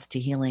Courageous Path to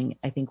Healing,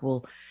 I think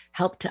will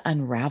help to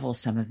unravel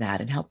some of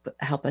that and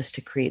help us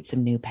to create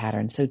some new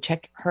patterns. So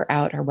check her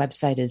out. Her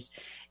website is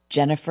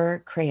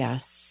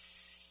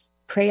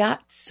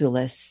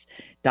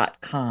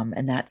jenniferkrayasulis.com,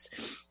 and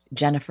that's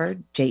Jennifer,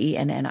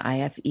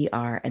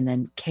 Jennifer, and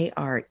then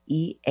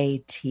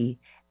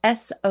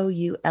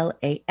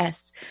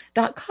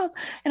KREATSOULAS.com.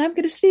 And I'm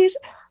going to sneeze.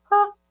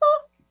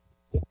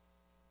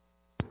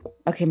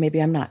 Okay,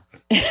 maybe I'm not.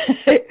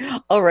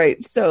 All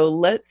right. So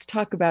let's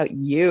talk about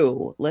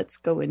you. Let's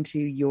go into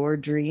your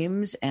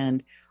dreams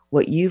and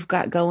what you've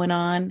got going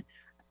on.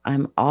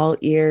 I'm all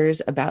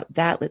ears about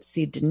that. Let's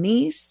see,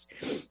 Denise,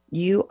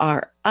 you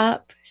are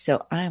up.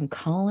 So I'm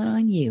calling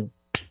on you.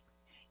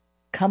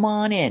 Come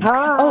on in.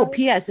 Hi. Oh,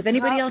 P.S. If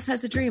anybody else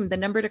has a dream, the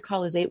number to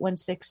call is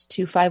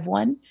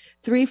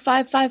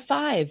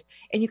 816-251-3555.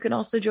 And you can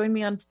also join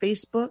me on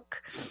Facebook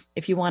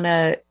if you want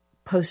to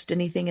post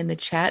anything in the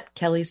chat,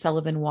 Kelly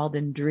Sullivan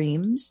Walden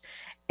Dreams.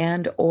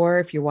 And or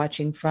if you're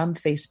watching from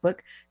Facebook,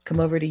 come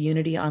over to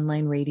Unity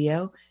Online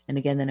Radio. And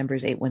again, the number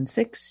is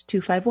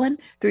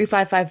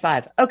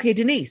 816-251-3555. Okay,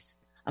 Denise,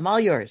 I'm all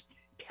yours.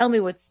 Tell me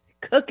what's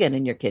cooking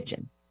in your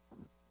kitchen.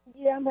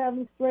 Yeah, I'm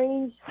having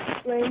strange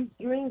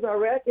dreams, I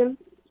reckon.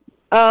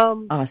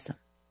 Awesome.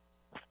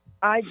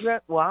 I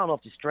dreamt, well, I don't know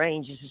if it's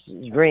strange, it's just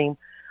a dream.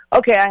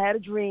 Okay, I had a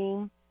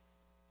dream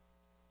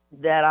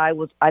that I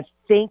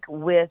think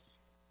with,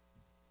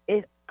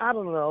 I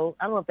don't know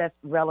if that's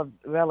relevant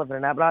or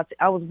not, but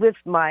I was with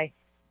I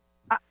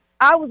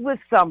was with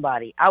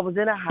somebody. I was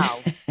in a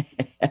house.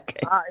 Okay.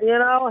 I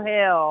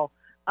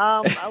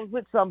was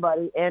with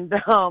somebody, and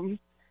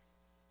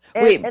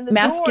wait, and the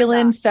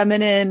masculine,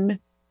 feminine.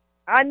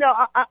 I know.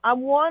 I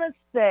want to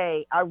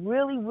say, I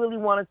really, really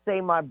want to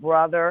say my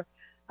brother.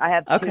 I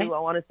have two. Okay. I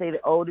want to say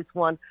the oldest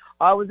one.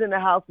 I was in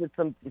the house with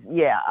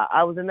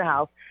I was in the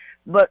house.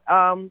 But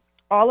all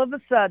of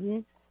a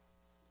sudden,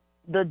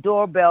 the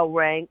doorbell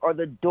rang or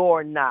the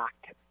door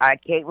knocked. I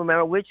can't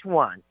remember which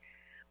one.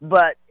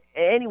 But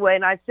anyway,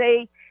 and I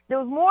say there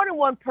was more than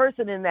one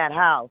person in that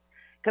house,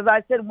 because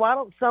I said, why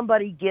don't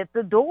somebody get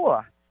the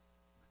door?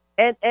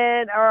 And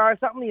or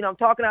something, I'm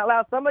talking out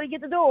loud, somebody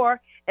get the door,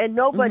 and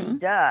nobody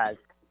does.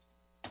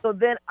 So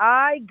then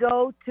I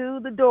go to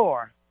the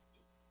door.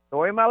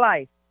 Story of my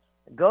life.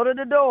 Go to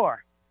the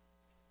door.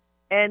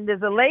 And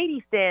there's a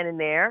lady standing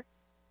there,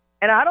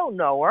 and I don't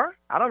know her.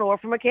 I don't know her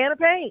from a can of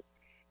paint.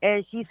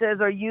 And she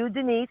says, "Are you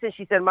Denise?" And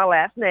she said my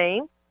last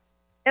name.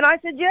 And I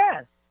said,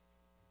 "Yes."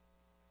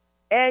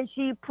 And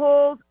she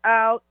pulls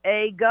out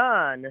a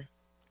gun.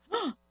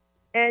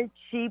 And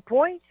she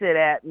points it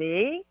at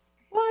me.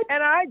 What?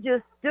 And I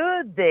just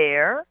stood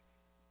there,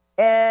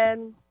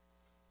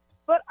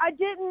 but I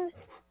didn't,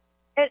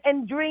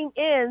 and dream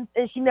ends,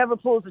 and she never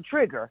pulls the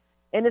trigger.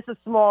 And it's a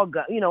small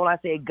gun. When I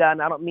say a gun,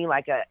 I don't mean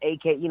like a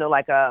AK,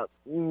 like a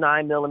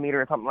 9mm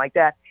or something like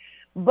that.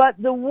 But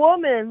the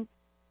woman,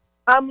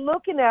 I'm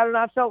looking at her, and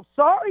I felt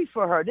sorry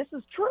for her. This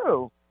is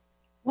true.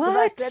 What?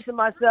 I said to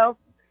myself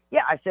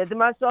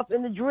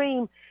in the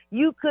dream,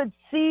 you could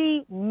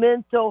see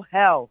mental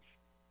health.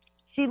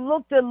 She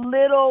looked a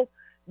little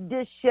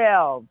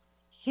disheveled.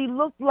 She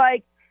looked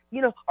like,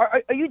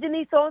 are you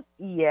Denise Owens?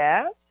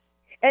 Yes.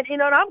 And, and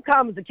I'm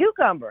calm as a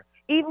cucumber,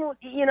 even,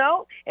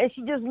 and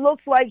she just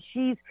looks like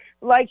she's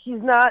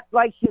not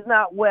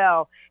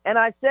well. And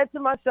I said to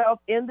myself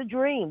in the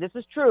dream, this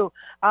is true.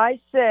 I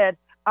said,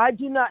 I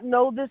do not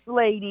know this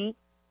lady.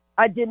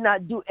 I did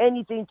not do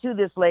anything to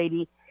this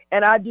lady,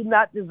 and I do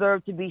not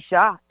deserve to be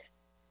shot,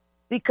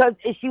 because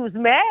she was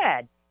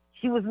mad.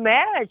 She was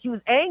mad. She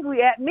was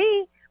angry at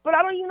me, but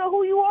I don't even know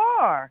who you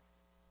are.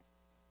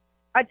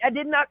 I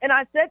did not, and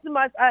I said to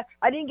myself,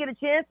 I didn't get a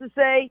chance to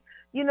say,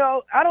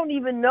 I don't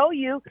even know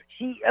you.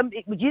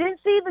 But you didn't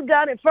see the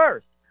gun at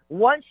first.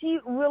 Once she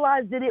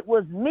realized that it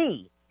was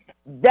me,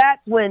 that's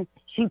when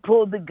she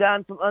pulled the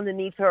gun from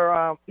underneath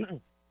her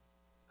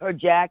her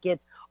jacket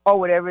or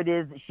whatever it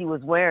is that she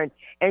was wearing,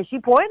 and she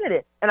pointed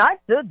it, and I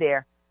stood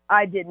there.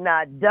 I did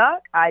not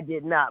duck. I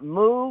did not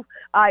move.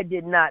 I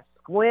did not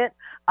squint.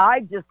 I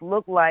just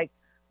looked like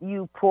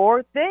you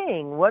poor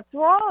thing. What's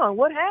wrong?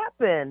 What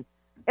happened?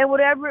 And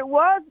whatever it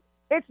was,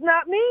 it's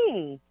not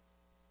me.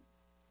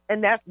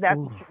 And that's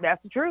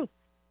the truth.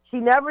 She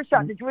never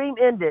shot. The dream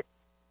ended.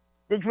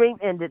 The dream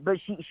ended, but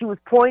she was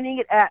pointing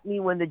it at me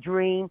when the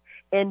dream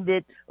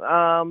ended.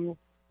 Not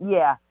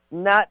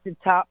the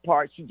top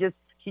part. She just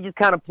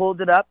kind of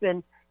pulled it up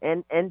and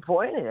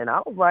pointed, and I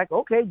was like,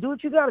 okay, do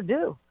what you got to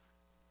do.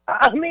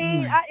 I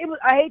mean,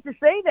 I hate to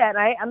say that.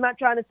 I'm not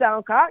trying to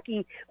sound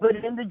cocky, but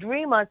in the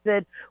dream, I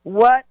said,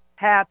 what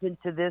happened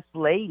to this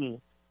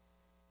lady?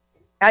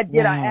 I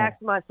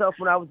asked myself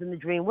when I was in the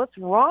dream, what's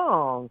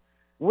wrong?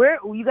 Where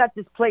you got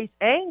this placed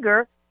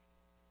anger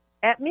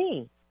at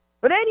me?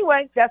 But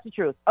anyway, that's the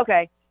truth.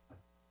 Okay.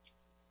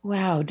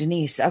 Wow,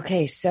 Denise.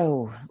 Okay,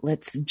 so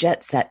let's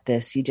jet set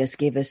this. You just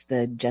gave us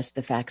just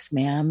the facts,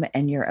 ma'am.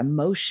 And your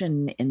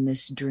emotion in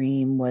this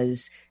dream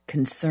was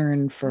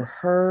concern for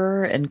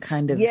her and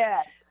kind of.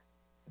 Yeah.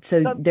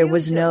 So confusion. There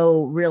was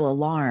no real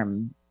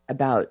alarm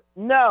about.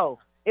 No,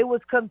 it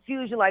was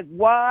confusion. Like,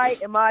 why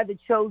am I the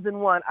chosen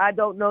one? I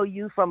don't know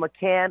you from a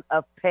can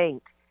of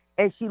paint.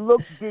 And she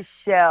looked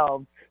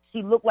disheveled.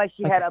 She looked like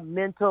she had a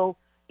mental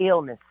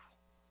illness.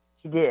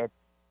 She did.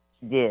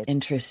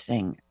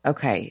 Interesting.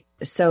 Okay.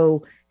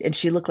 So, and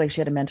she looked like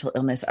she had a mental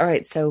illness. All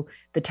right. So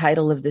the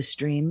title of this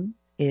dream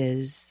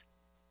is?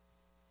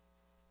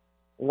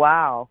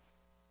 Wow.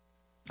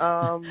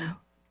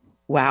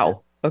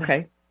 Wow.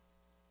 Okay.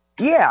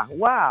 Yeah.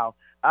 Wow.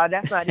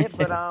 That's not it.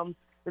 But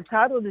the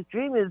title of this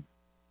dream is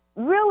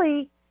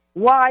really,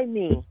 why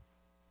me?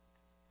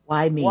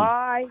 Why me?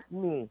 Why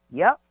me?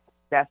 Yep.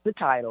 That's the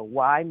title.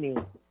 Why me?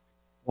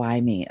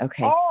 Why me?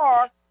 Okay.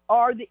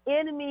 Or the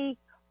enemy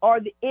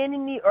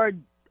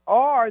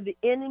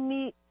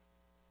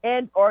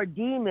and or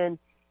demon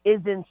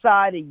is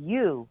inside of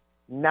you,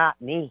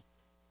 not me.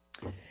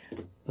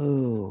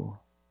 Ooh.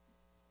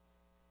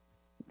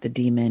 The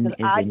demon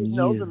is in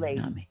you,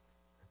 not me.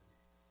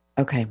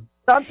 Okay.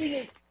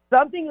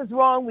 Something is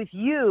wrong with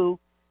you,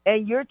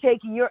 and you're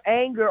taking your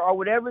anger or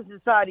whatever's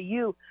inside of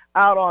you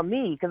out on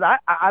me, because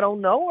I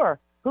don't know her.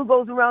 Who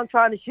goes around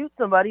trying to shoot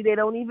somebody they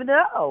don't even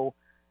know?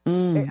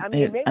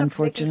 It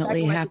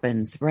unfortunately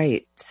happens,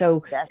 right?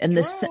 So, and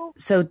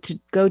so to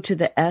go to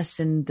the S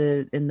in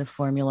the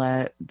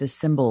formula, the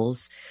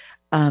symbols.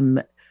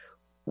 So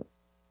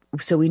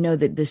we know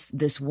that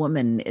this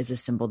woman is a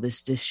symbol,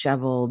 this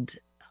disheveled,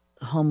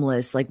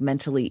 homeless, like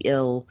mentally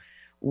ill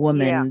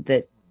woman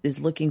that is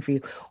looking for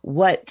you.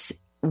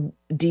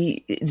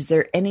 Is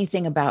there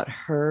anything about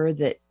her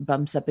that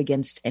bumps up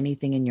against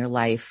anything in your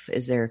life?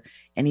 Is there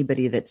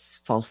anybody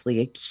that's falsely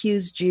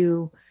accused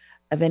you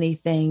of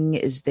anything?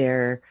 Is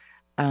there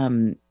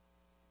some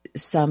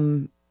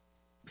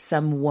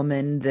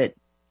woman that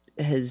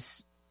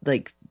has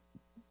like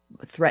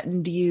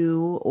threatened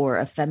you, or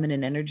a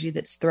feminine energy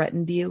that's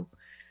threatened you?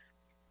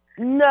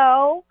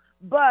 No,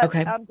 but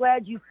okay. I'm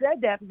glad you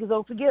said that, because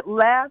don't forget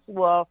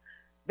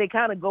they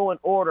kind of go in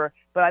order,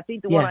 but I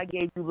think the one I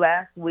gave you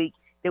last week,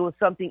 there was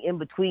something in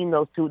between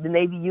those two. The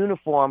Navy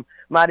uniform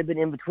might have been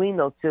in between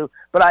those two,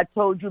 but I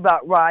told you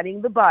about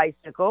riding the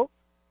bicycle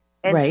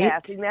and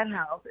passing that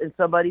house, and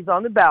somebody's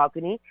on the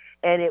balcony,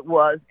 and it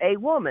was a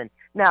woman.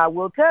 Now, I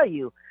will tell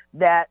you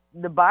that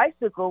the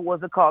bicycle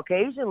was a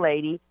Caucasian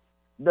lady.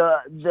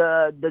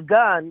 The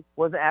gun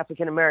was an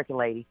African-American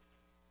lady.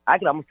 I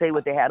can almost say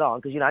what they had on,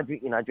 because you're not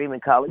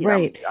dreaming color.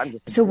 Right.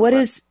 So what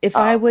is, if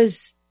I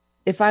was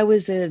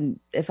an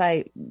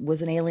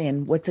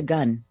alien, what's a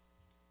gun?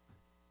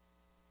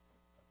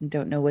 I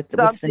don't know what's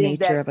the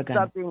nature of a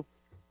gun.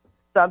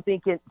 Something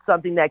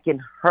that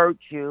can hurt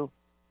you,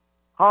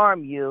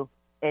 harm you,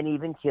 and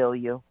even kill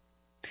you.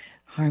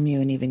 Harm you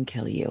and even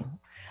kill you.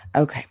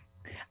 Okay.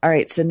 All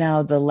right. So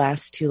now the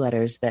last two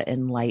letters, that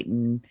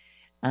enlighten.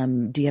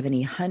 Do you have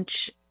any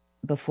hunch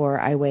before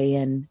I weigh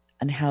in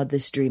on how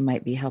this dream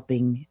might be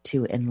helping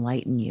to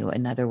enlighten you?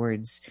 In other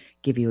words,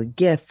 give you a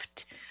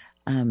gift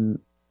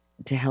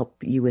to help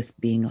you with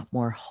being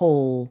more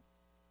whole,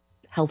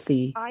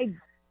 healthy.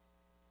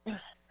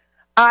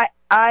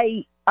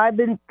 I've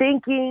been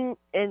thinking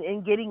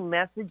and getting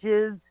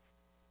messages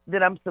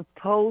that I'm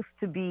supposed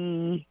to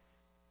be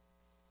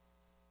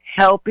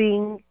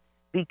helping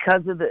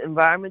because of the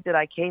environment that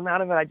I came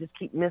out of. I just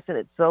keep missing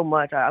it so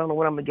much. I don't know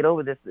when I'm going to get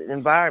over this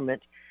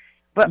environment.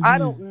 But I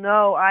don't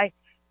know. I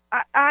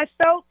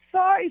felt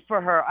sorry for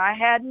her. I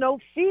had no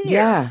fear.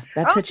 Yeah,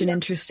 that's such an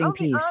interesting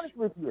piece.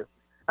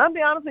 I'll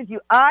be honest with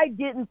you. I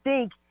didn't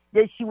think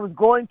that she was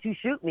going to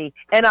shoot me,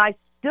 and I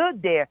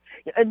stood there.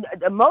 And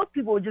most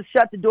people would just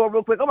shut the door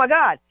real quick. Oh, my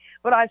God.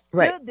 But I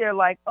stood there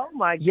like, oh,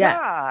 my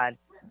God.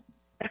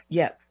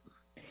 Yeah.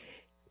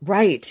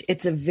 Right.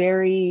 It's a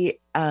very,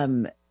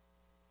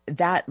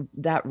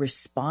 that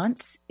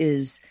response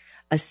is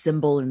a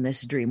symbol in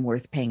this dream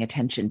worth paying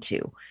attention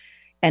to.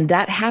 And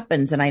that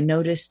happens. And I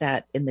noticed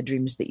that in the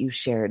dreams that you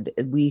shared,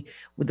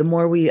 the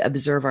more we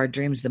observe our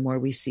dreams, the more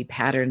we see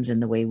patterns in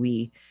the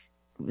way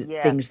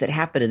things that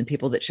happen and the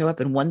people that show up.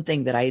 And one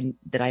thing that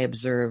I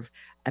observe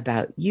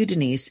about you,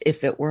 Denise,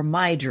 if it were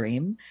my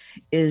dream,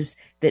 is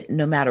that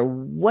no matter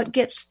what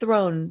gets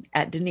thrown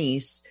at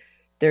Denise,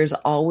 there's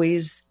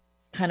always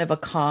kind of a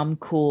calm,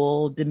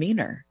 cool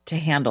demeanor to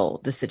handle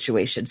the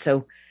situation.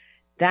 So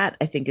that,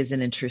 I think, is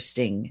an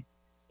interesting,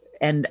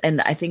 and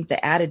I think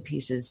the added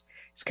piece is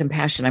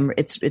compassion.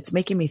 It's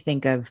making me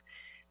think of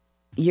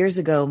years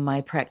ago, my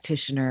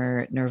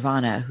practitioner,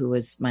 Nirvana, who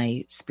was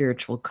my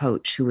spiritual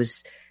coach, who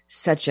was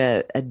such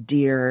a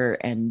dear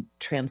and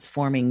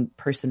transforming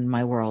person in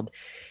my world.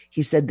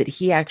 He said that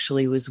he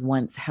actually was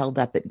once held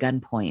up at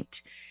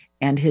gunpoint,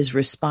 and his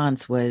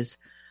response was,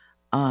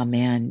 "Oh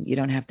man, you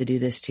don't have to do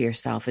this to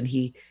yourself." And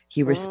he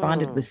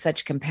responded with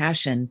such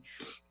compassion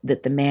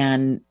that the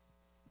man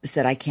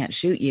said, "I can't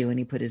shoot you." And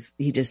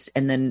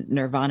and then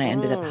Nirvana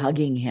ended up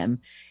hugging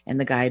him, and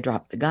the guy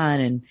dropped the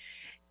gun.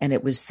 And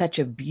it was such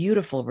a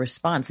beautiful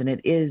response. And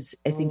it is,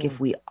 I think, if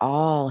we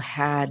all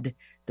had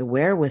the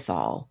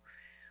wherewithal,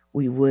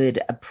 we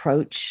would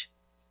approach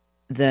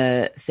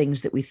the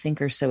things that we think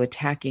are so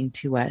attacking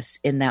to us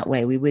in that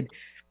way. We would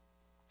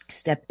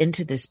step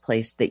into this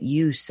place that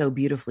you so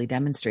beautifully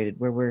demonstrated,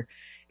 where we're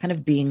kind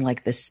of being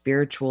like the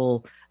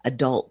spiritual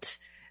adult,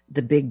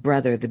 the big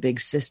brother, the big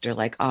sister,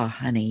 like, "Oh,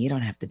 honey, you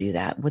don't have to do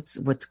that.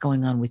 What's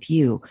going on with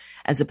you?"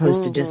 As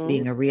opposed to just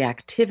being a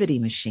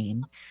reactivity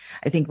machine.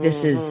 I think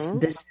this is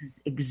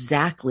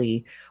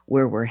exactly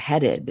where we're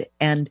headed.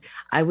 And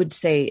I would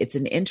say it's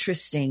an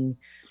interesting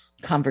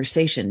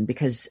conversation,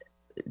 because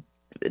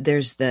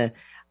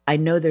I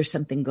know there's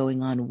something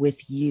going on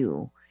with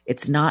you.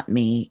 It's not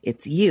me,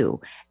 it's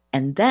you.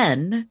 And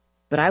then,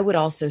 but I would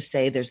also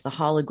say there's the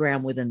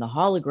hologram within the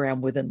hologram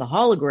within the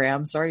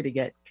hologram. Sorry to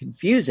get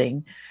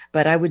confusing,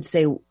 but I would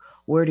say,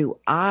 where do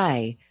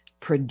I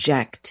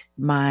project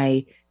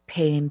my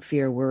pain,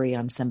 fear, worry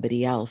on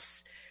somebody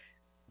else?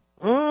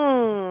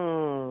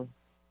 Does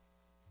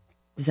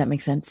that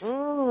make sense?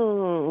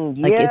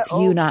 Like, it's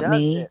you, not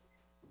me.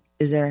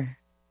 Is there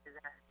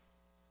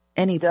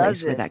any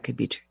place where that could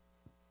be true?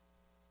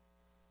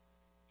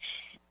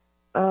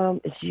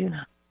 It's you.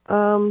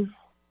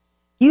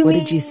 What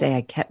did you say?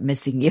 I kept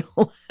missing you.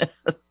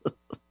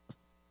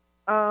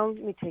 Let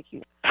me take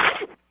you.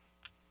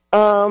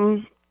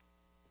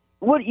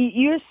 What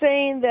you're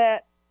saying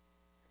that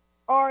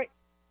are?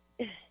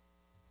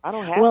 I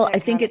don't have. Well, I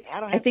think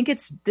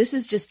this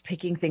is just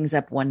picking things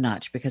up one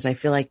notch, because I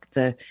feel like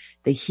the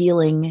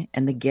healing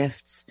and the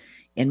gifts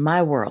in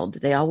my world,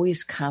 they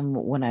always come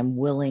when I'm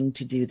willing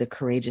to do the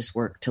courageous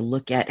work to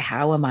look at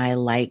how am I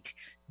like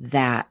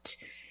that.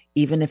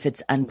 Even if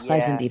it's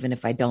unpleasant, even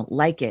if I don't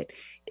like it,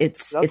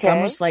 it's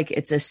almost like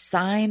it's a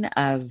sign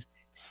of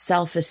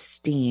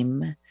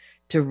self-esteem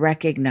to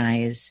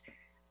recognize,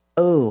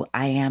 oh,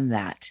 I am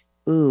that.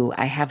 Ooh,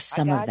 I have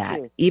some of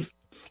that.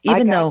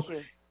 Even though,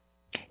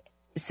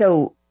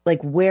 so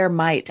like, where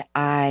might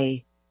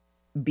I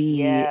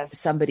be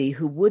somebody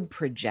who would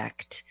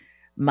project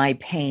my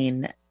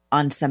pain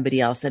on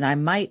somebody else? And I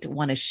might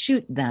want to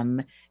shoot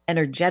them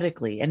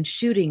energetically, and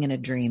shooting in a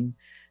dream,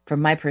 from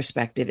my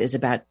perspective, is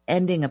about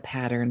ending a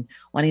pattern,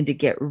 wanting to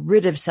get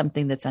rid of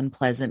something that's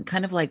unpleasant,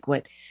 kind of like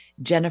what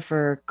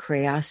Jennifer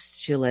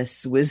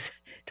Kreastulis was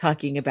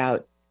talking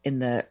about in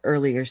the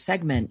earlier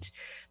segment,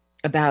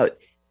 about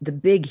the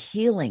big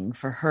healing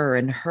for her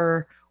and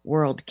her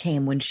world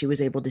came when she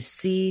was able to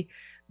see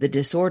the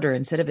disorder.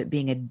 Instead of it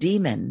being a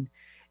demon,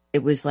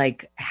 it was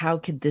like, how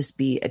could this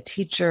be a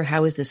teacher?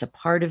 How is this a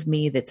part of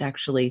me that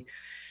actually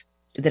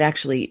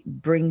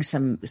brings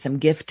some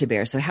gift to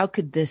bear? So how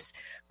could this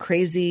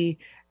crazy,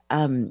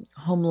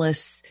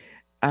 homeless,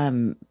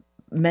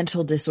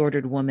 mental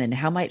disordered woman,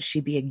 how might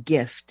she be a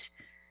gift?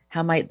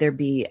 How might there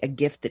be a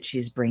gift that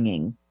she's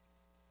bringing?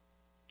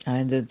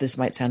 This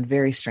might sound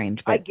very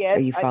strange, but are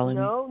you following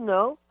me?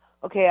 No.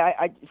 Okay,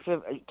 I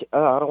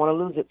don't want to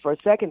lose it for a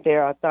second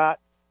there. I thought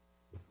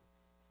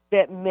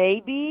that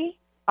maybe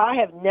I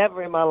have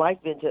never in my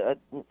life been to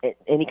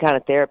any kind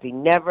of therapy.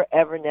 Never,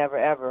 ever, never,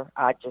 ever.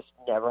 I just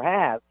never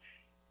have.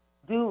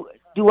 Do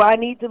I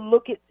need to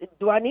look at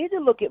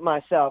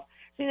myself?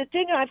 See, the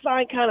thing I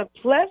find kind of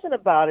pleasant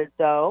about it,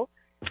 though,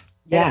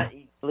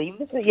 believe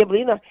it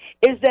or not,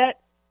 is that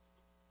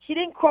she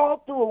didn't crawl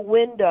through a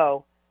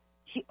window.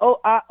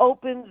 I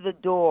opened the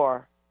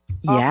door.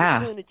 Yeah.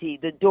 Opportunity.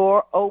 The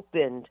door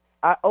opened.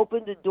 I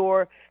opened the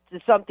door to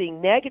something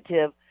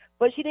negative,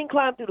 but she didn't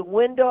climb through the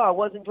window. I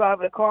wasn't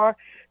driving a car.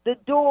 The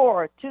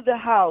door to the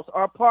house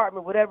or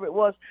apartment, whatever it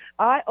was,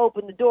 I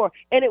opened the door,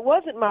 and it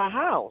wasn't my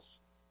house.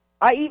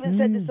 I even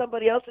said to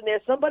somebody else in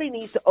there, somebody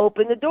needs to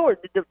open the door.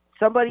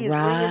 Somebody is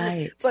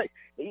ringing,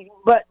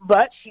 but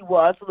she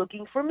was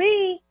looking for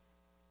me.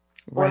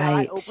 When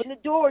I opened the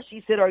door,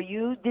 she said, "Are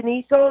you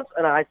Denise Owens?"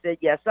 And I said,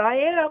 "Yes, I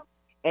am."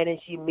 And then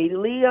she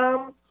immediately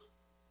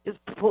just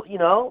put,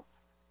 Wow.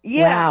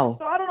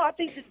 So I don't know. I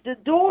think the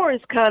door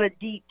is kind of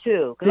deep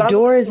too. The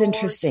door is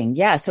interesting.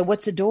 Yeah. So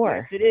what's a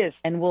door? Yes, it is.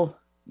 And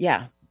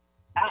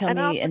tell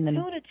me. An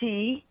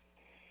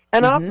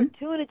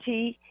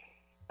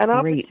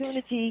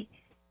opportunity.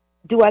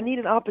 Do I need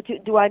an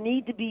opportunity? Do I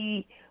need to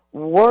be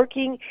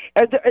working?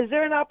 Is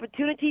there an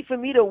opportunity for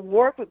me to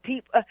work with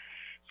people?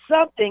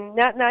 Something.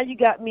 Now you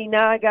got me.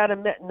 Now I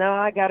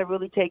gotta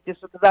really take this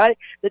because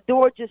the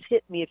door just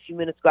hit me a few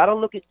minutes ago. I don't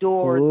look at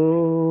doors.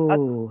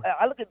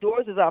 I look at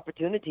doors as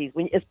opportunities.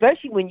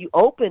 Especially when you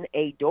open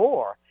a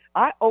door.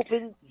 I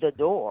opened the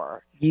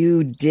door.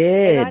 You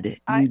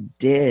did. You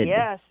did.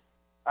 Yes.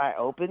 I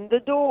opened the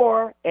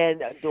door,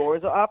 and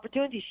doors are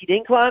opportunities. She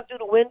didn't climb through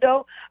the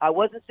window. I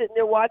wasn't sitting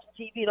there watching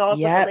TV and all of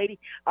a sudden, lady.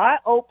 I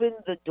opened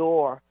the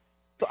door.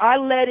 So I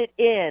let it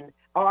in,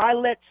 or I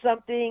let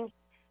something,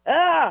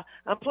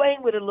 I'm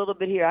playing with it a little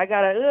bit here.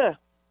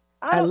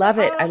 I love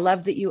it. I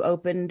love that you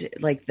opened,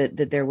 like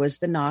that there was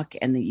the knock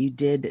and that you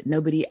did.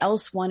 Nobody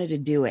else wanted to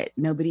do it.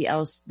 Nobody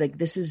else, like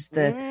this is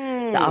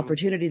the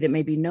opportunity that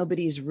maybe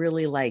nobody's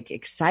really like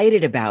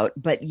excited about,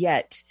 but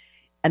yet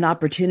an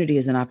opportunity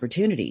is an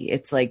opportunity.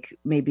 It's like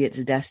maybe it's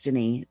a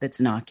destiny that's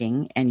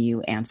knocking and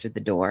you answered the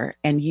door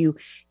and you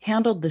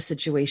handled the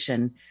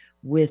situation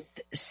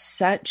with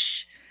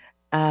such,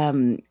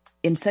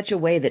 in such a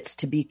way that's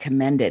to be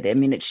commended. I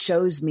mean, it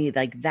shows me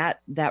like that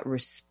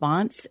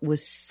response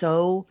was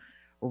so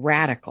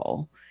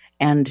radical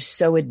and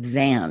so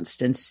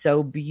advanced and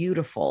so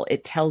beautiful.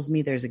 It tells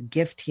me there's a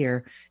gift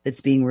here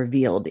that's being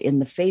revealed in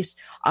the face.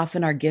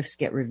 Often our gifts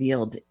get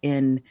revealed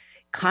in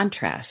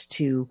contrast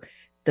to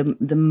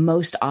the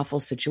most awful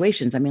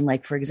situations. I mean,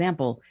 like, for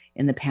example,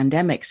 in the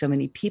pandemic, so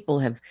many people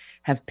have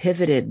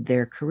pivoted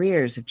their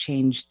careers, have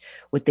changed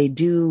what they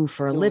do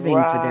for a living,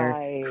 for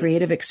their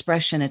creative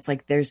expression. It's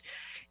like there's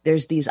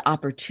these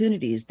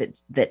opportunities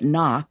that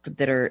knock,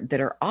 that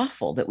are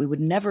awful, that we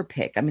would never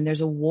pick. I mean, there's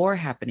a war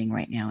happening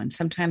right now. And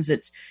sometimes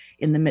it's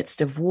in the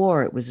midst of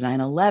war. It was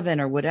 9/11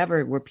 or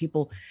whatever, where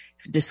people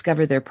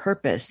discover their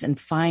purpose and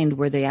find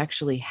where they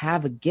actually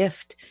have a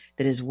gift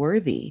that is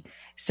worthy.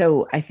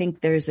 So I think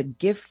there's a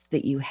gift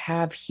that you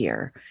have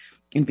here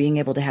in being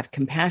able to have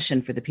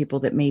compassion for the people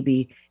that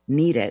maybe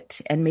need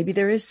it. And maybe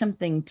there is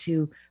something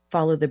to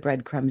follow the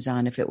breadcrumbs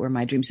on, if it were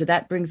my dream. So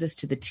that brings us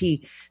to the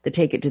T, the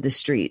take it to the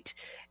street.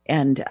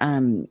 And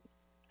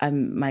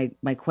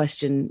my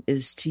question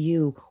is to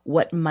you: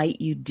 what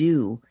might you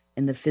do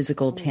in the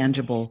physical,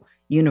 tangible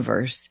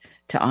universe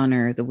to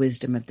honor the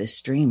wisdom of this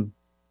dream?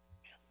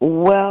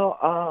 Well,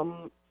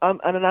 I'm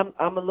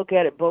gonna look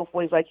at it both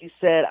ways. Like you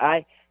said,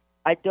 I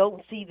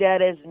don't see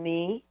that as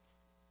me,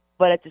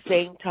 but at the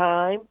same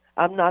time,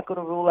 I'm not going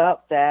to rule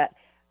out that.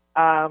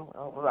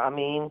 I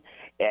mean,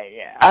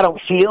 I don't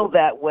feel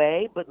that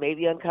way, but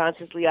maybe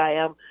unconsciously I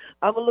am.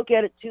 I'm going to look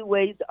at it two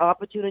ways: the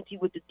opportunity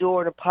with the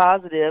door and a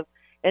positive,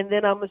 and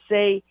then I'm going to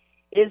say,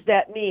 is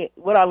that me?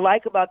 What I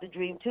like about the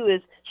dream, too,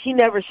 is she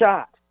never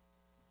shot.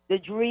 The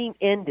dream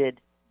ended.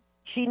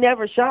 She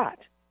never shot.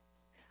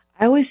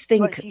 I always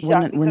think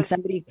when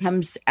somebody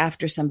comes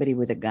after somebody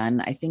with a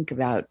gun, I think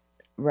about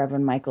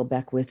Reverend Michael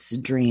Beckwith's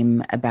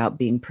dream about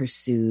being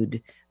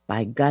pursued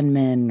by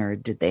gunmen, or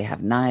did they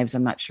have knives?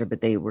 I'm not sure,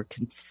 but they were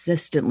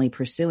consistently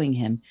pursuing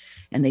him,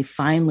 and they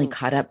finally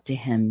caught up to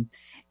him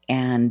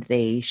and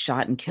they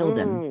shot and killed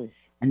him.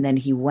 And then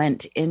he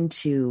went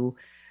into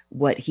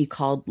what he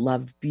called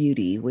love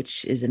beauty,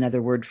 which is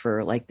another word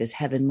for like this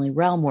heavenly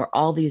realm where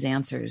all these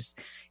answers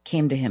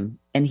came to him,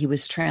 and he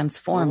was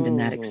transformed in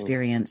that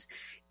experience,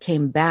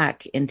 came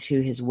back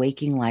into his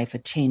waking life a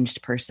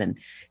changed person.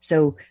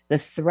 So the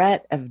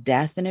threat of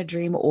death in a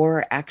dream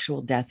or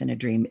actual death in a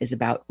dream is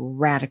about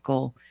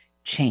radical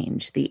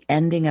change, the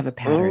ending of a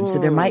pattern. So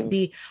there might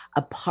be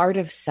a part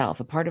of self,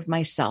 a part of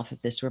myself,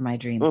 if this were my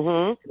dream,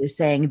 that is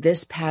saying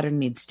this pattern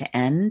needs to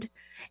end,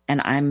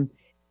 and I'm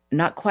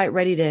not quite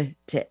ready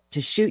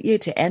to shoot you,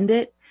 to end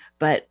it,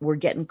 but we're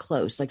getting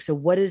close. Like, so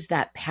what is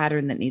that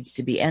pattern that needs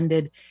to be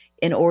ended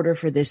in order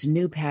for this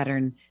new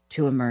pattern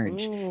to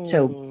emerge?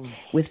 So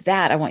with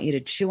that, I want you to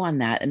chew on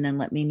that and then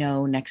let me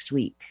know next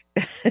week.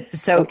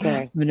 So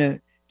I'm going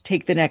to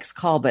take the next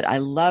call, but I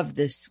love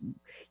this,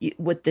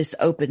 what this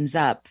opens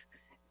up,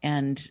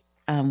 and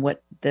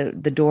what the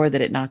door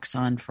that it knocks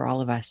on for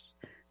all of us.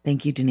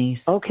 Thank you,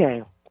 Denise.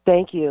 Okay.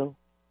 Thank you.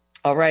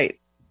 All right.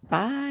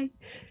 Bye.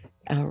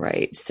 All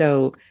right.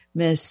 So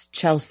Miss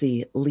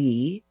Chelsea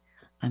Lee,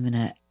 I'm going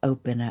to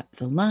open up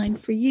the line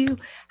for you.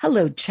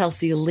 Hello,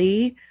 Chelsea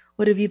Lee.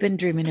 What have you been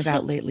dreaming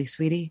about lately,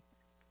 sweetie?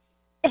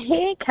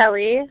 Hey,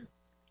 Kelly.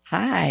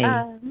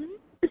 Hi.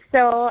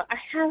 So I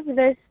have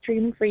this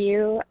dream for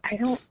you. I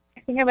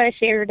think I might have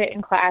shared it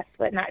in class,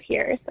 but not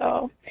here.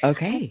 So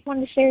okay. I just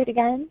wanted to share it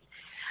again.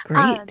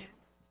 Great.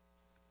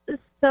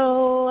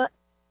 So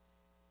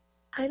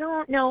I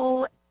don't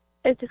know.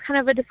 It's just kind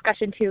of a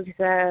discussion, too,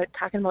 because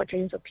talking about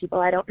dreams with people,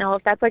 I don't know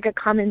if that's like a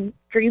common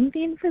dream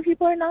theme for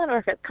people or not, or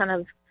if it's kind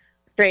of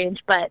strange.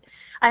 But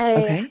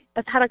I've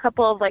had a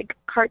couple of like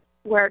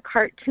where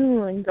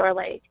cartoons, or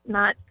like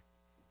not,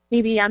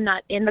 maybe I'm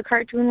not in the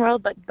cartoon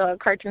world, but the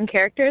cartoon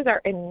characters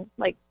are in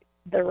like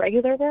the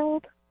regular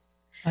world.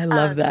 I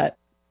love that.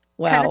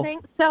 Wow. Kind of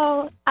thing.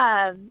 So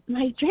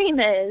my dream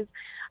is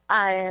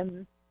I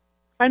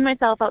find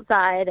myself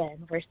outside,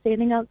 and we're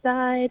standing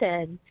outside,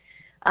 and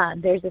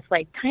there's this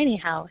like tiny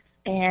house,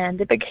 and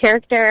the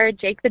character,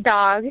 Jake the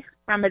dog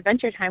from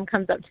Adventure Time,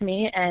 comes up to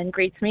me and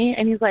greets me,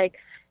 and he's like,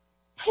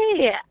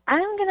 "Hey,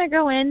 I'm going to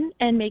go in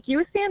and make you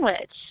a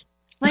sandwich."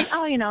 I'm like,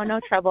 "Oh, no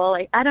trouble.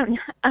 Like,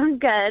 I'm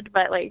good,"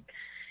 but like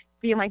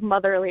being like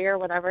motherly or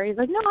whatever. He's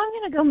like, "No, I'm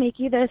going to go make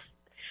you this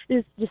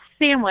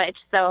sandwich."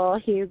 So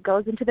he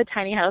goes into the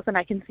tiny house, and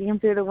I can see him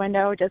through the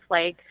window, just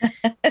like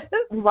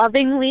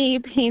lovingly,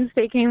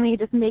 painstakingly,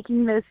 just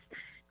making this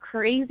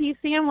crazy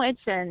sandwich,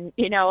 and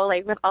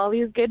like with all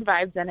these good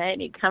vibes in it.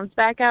 And he comes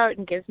back out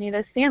and gives me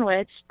this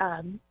sandwich,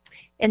 and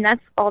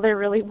that's all there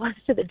really was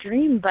to the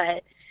dream.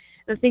 But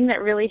the thing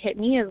that really hit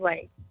me is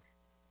like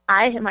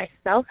I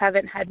myself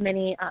haven't had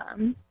many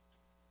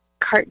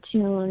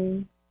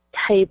cartoon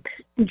type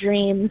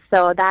dreams,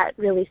 so that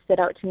really stood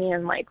out to me,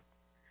 and like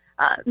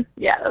it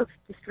was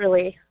just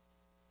really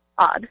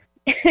odd.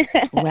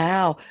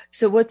 Wow.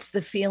 So what's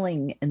the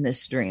feeling in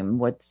this dream?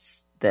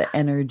 What's the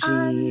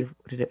energy?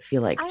 What did it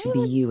feel like to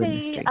be you in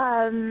this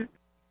dream?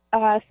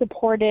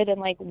 Supported and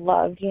like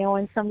loved,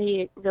 when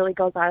somebody really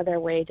goes out of their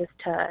way just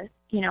to,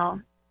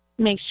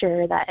 make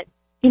sure that,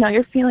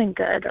 you're feeling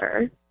good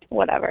or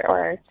whatever,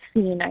 or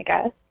seen, I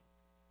guess.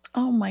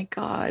 Oh my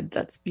God,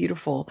 that's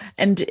beautiful.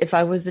 And if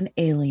I was an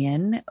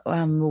alien,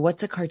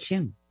 what's a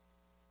cartoon?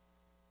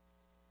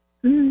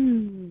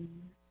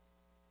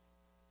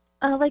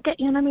 Like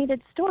an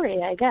animated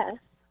story, I guess.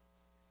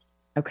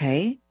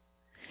 Okay.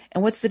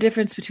 And what's the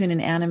difference between an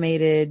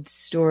animated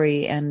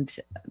story and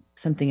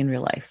something in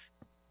real life?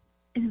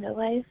 In real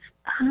life?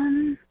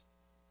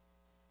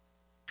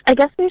 I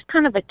guess there's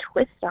kind of a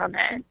twist on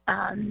it.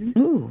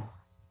 Ooh.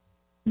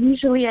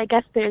 Usually, I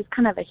guess there's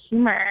kind of a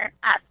humor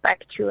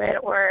aspect to it,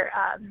 or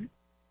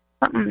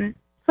some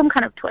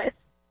kind of twist.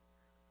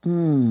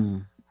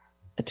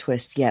 A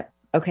twist, yep.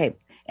 Okay.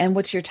 And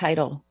what's your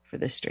title for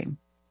this dream?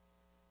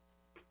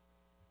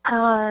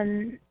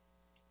 I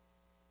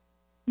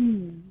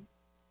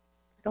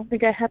don't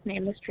think I have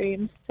named this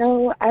dream,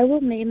 so I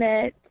will name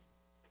it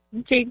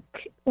Jake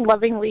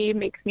Lovingly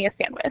Makes Me a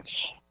Sandwich.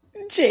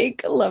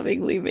 Jake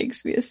lovingly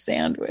makes me a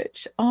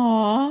sandwich.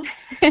 Aw.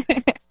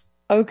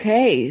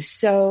 Okay,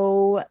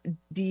 so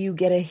do you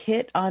get a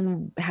hit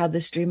on how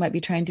this dream might be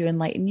trying to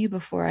enlighten you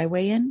before I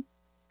weigh in?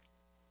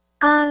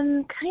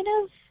 Kind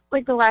of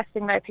like the last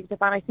thing that I picked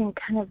up on, I think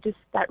kind of just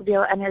that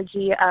real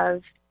energy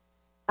of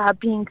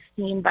being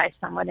seen by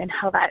someone and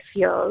how that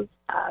feels.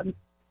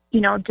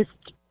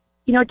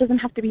 It doesn't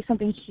have to be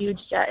something huge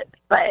yet,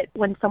 but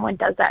when someone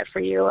does that for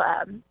you,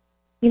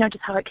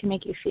 just how it can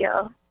make you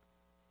feel.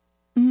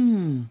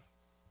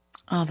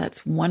 Oh,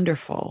 that's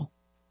wonderful.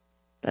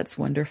 That's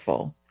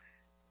wonderful.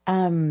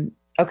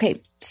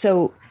 Okay,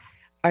 so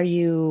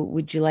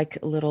would you like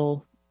a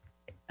little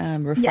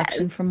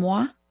reflection from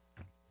moi?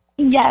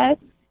 Yes,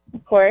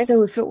 of course.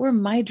 So if it were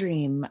my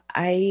dream,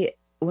 a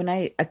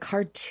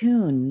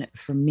cartoon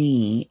for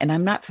me, and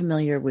I'm not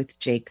familiar with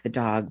Jake the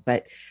dog,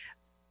 but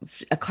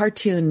a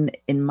cartoon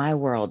in my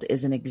world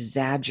is an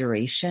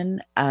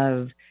exaggeration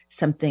of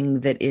something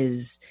that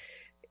is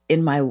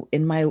in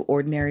my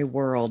ordinary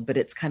world, but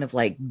it's kind of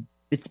like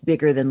it's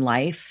bigger than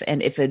life.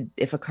 And if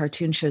a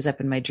cartoon shows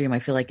up in my dream, I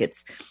feel like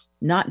it's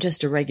not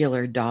just a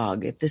regular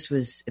dog. If this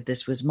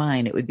was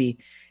mine, it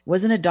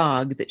wasn't a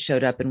dog that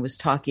showed up and was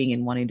talking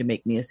and wanting to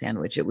make me a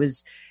sandwich.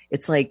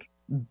 It's like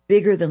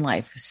bigger than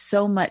life,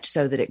 so much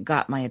so that it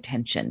got my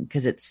attention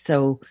because it's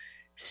so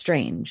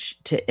strange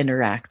to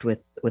interact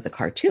with a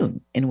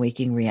cartoon in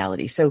waking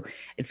reality. So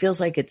it feels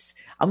like it's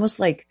almost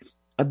like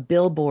a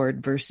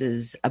billboard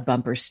versus a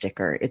bumper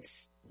sticker.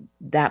 It's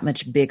that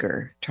much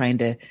bigger trying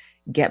to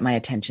get my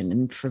attention.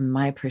 And from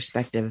my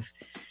perspective,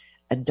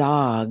 a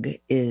dog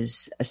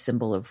is a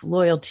symbol of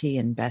loyalty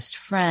and best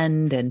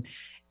friend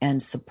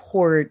and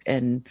support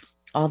and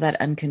all that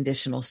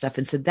unconditional stuff.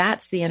 And so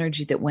that's the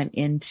energy that went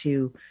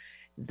into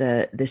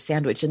the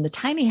sandwich. And the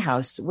tiny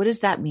house, what does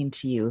that mean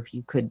to you, if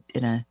you could,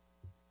 in a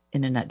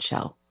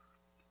nutshell?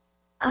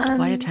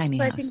 Why a tiny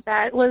house? I think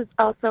that was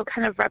also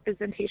kind of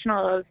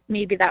representational of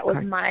maybe that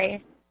was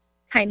my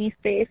tiny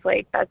space.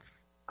 Like that's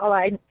all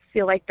I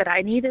feel like that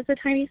I need is a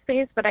tiny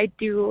space. But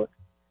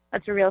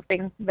that's a real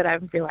thing that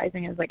I'm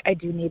realizing is like I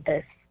do need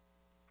this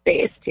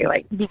space to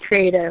like be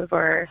creative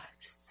or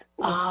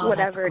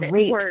whatever it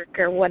is, work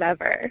or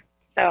whatever.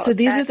 So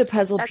these are the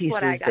puzzle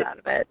pieces what I got out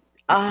of it.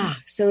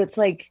 So it's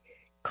like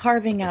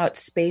carving out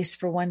space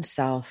for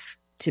oneself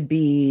to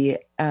be,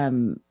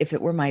 if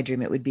it were my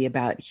dream, it would be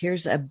about,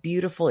 it's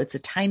a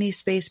tiny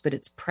space, but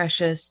it's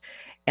precious.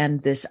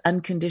 And this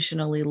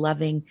unconditionally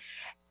loving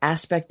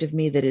aspect of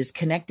me that is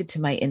connected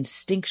to my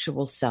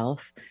instinctual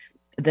self,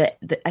 that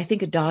I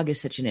think a dog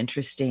is such an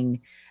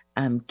interesting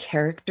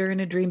character in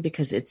a dream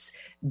because it's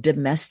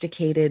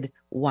domesticated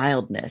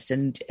wildness.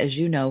 And as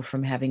you know,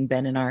 from having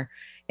been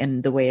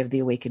in the way of the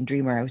awakened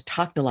dreamer, I was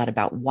talked a lot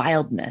about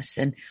wildness,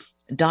 and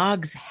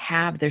dogs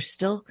they're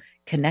still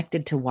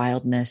connected to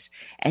wildness,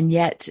 and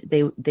yet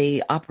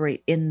they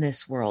operate in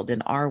this world,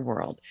 in our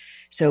world.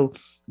 So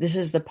this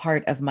is the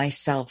part of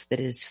myself that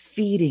is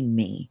feeding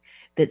me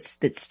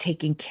that's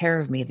taking care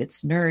of me,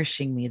 that's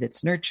nourishing me,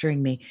 that's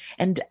nurturing me.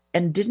 And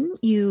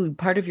didn't you,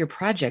 part of your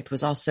project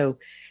was also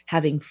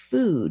having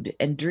food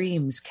and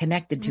dreams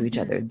connected to each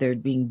other, there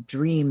being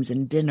dreams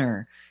and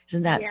dinner.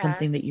 Isn't that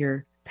something that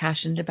you're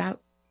passionate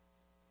about?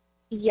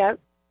 Yep.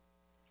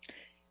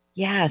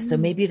 Yeah, so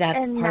maybe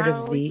that's and part now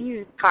of the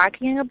you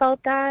talking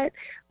about that,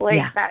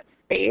 that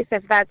space,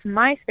 if that's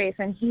my space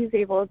and he's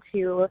able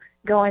to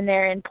go in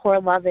there and pour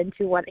love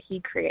into what he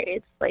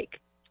creates, like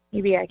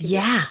maybe I could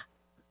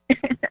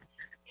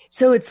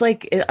So it's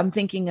like, I'm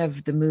thinking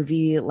of the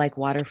movie like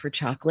Water for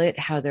Chocolate,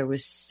 how there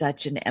was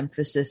such an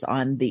emphasis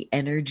on the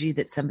energy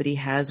that somebody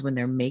has when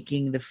they're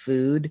making the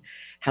food,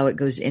 how it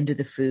goes into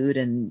the food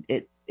and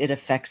it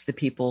affects the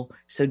people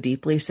so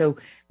deeply. So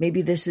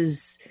maybe this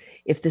is,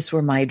 if this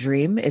were my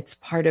dream, it's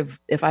part of,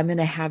 if I'm going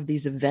to have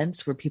these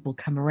events where people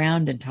come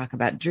around and talk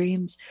about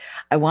dreams,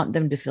 I want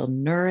them to feel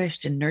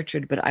nourished and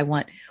nurtured, but I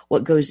want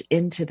what goes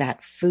into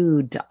that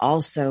food to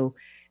also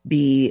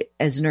be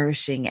as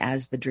nourishing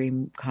as the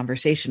dream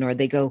conversation, or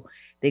they go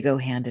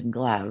hand in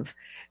glove.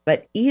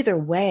 But either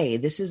way,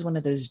 this is one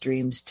of those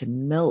dreams to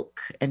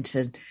milk and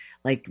to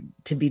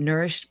be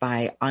nourished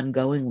by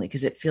ongoingly,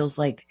 because it feels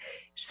like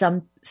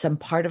some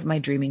part of my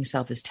dreaming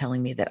self is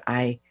telling me that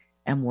I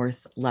am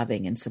worth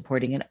loving and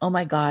supporting. And oh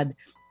my God,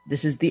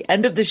 this is the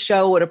end of the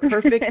show. What a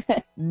perfect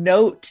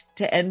note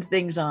to end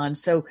things on.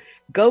 So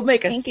go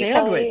make a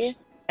sandwich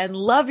and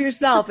love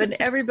yourself, and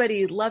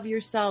everybody love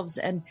yourselves.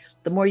 And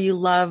the more you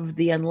love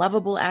the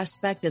unlovable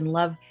aspect and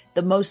love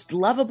the most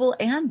lovable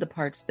and the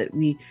parts that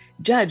we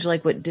judge,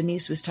 like what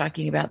Denise was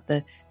talking about,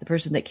 the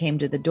person that came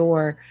to the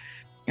door,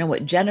 and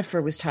what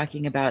Jennifer was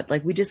talking about,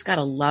 like we just got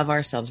to love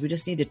ourselves. We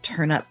just need to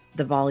turn up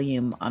the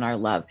volume on our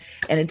love.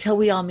 And until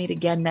we all meet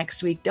again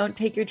next week, don't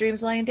take your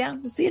dreams lying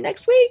down. We'll see you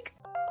next week.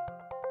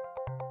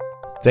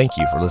 Thank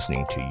you for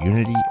listening to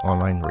Unity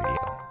Online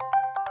Radio,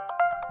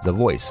 the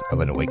voice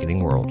of an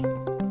awakening world.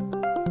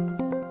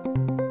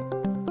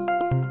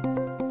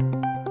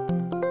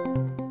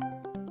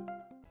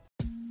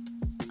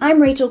 I'm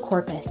Rachel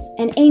Corpus,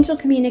 an angel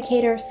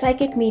communicator,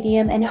 psychic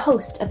medium, and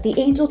host of the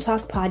Angel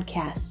Talk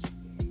podcast.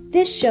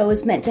 This show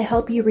is meant to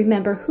help you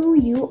remember who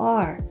you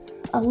are,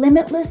 a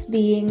limitless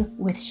being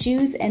with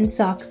shoes and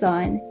socks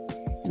on.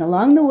 And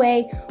along the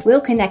way, we'll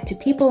connect to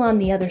people on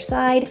the other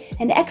side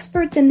and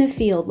experts in the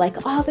field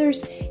like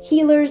authors,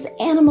 healers,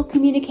 animal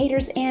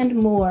communicators, and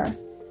more.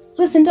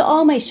 Listen to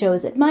all my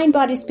shows at Mind,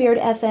 Body, Spirit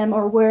FM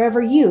or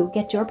wherever you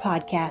get your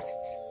podcasts.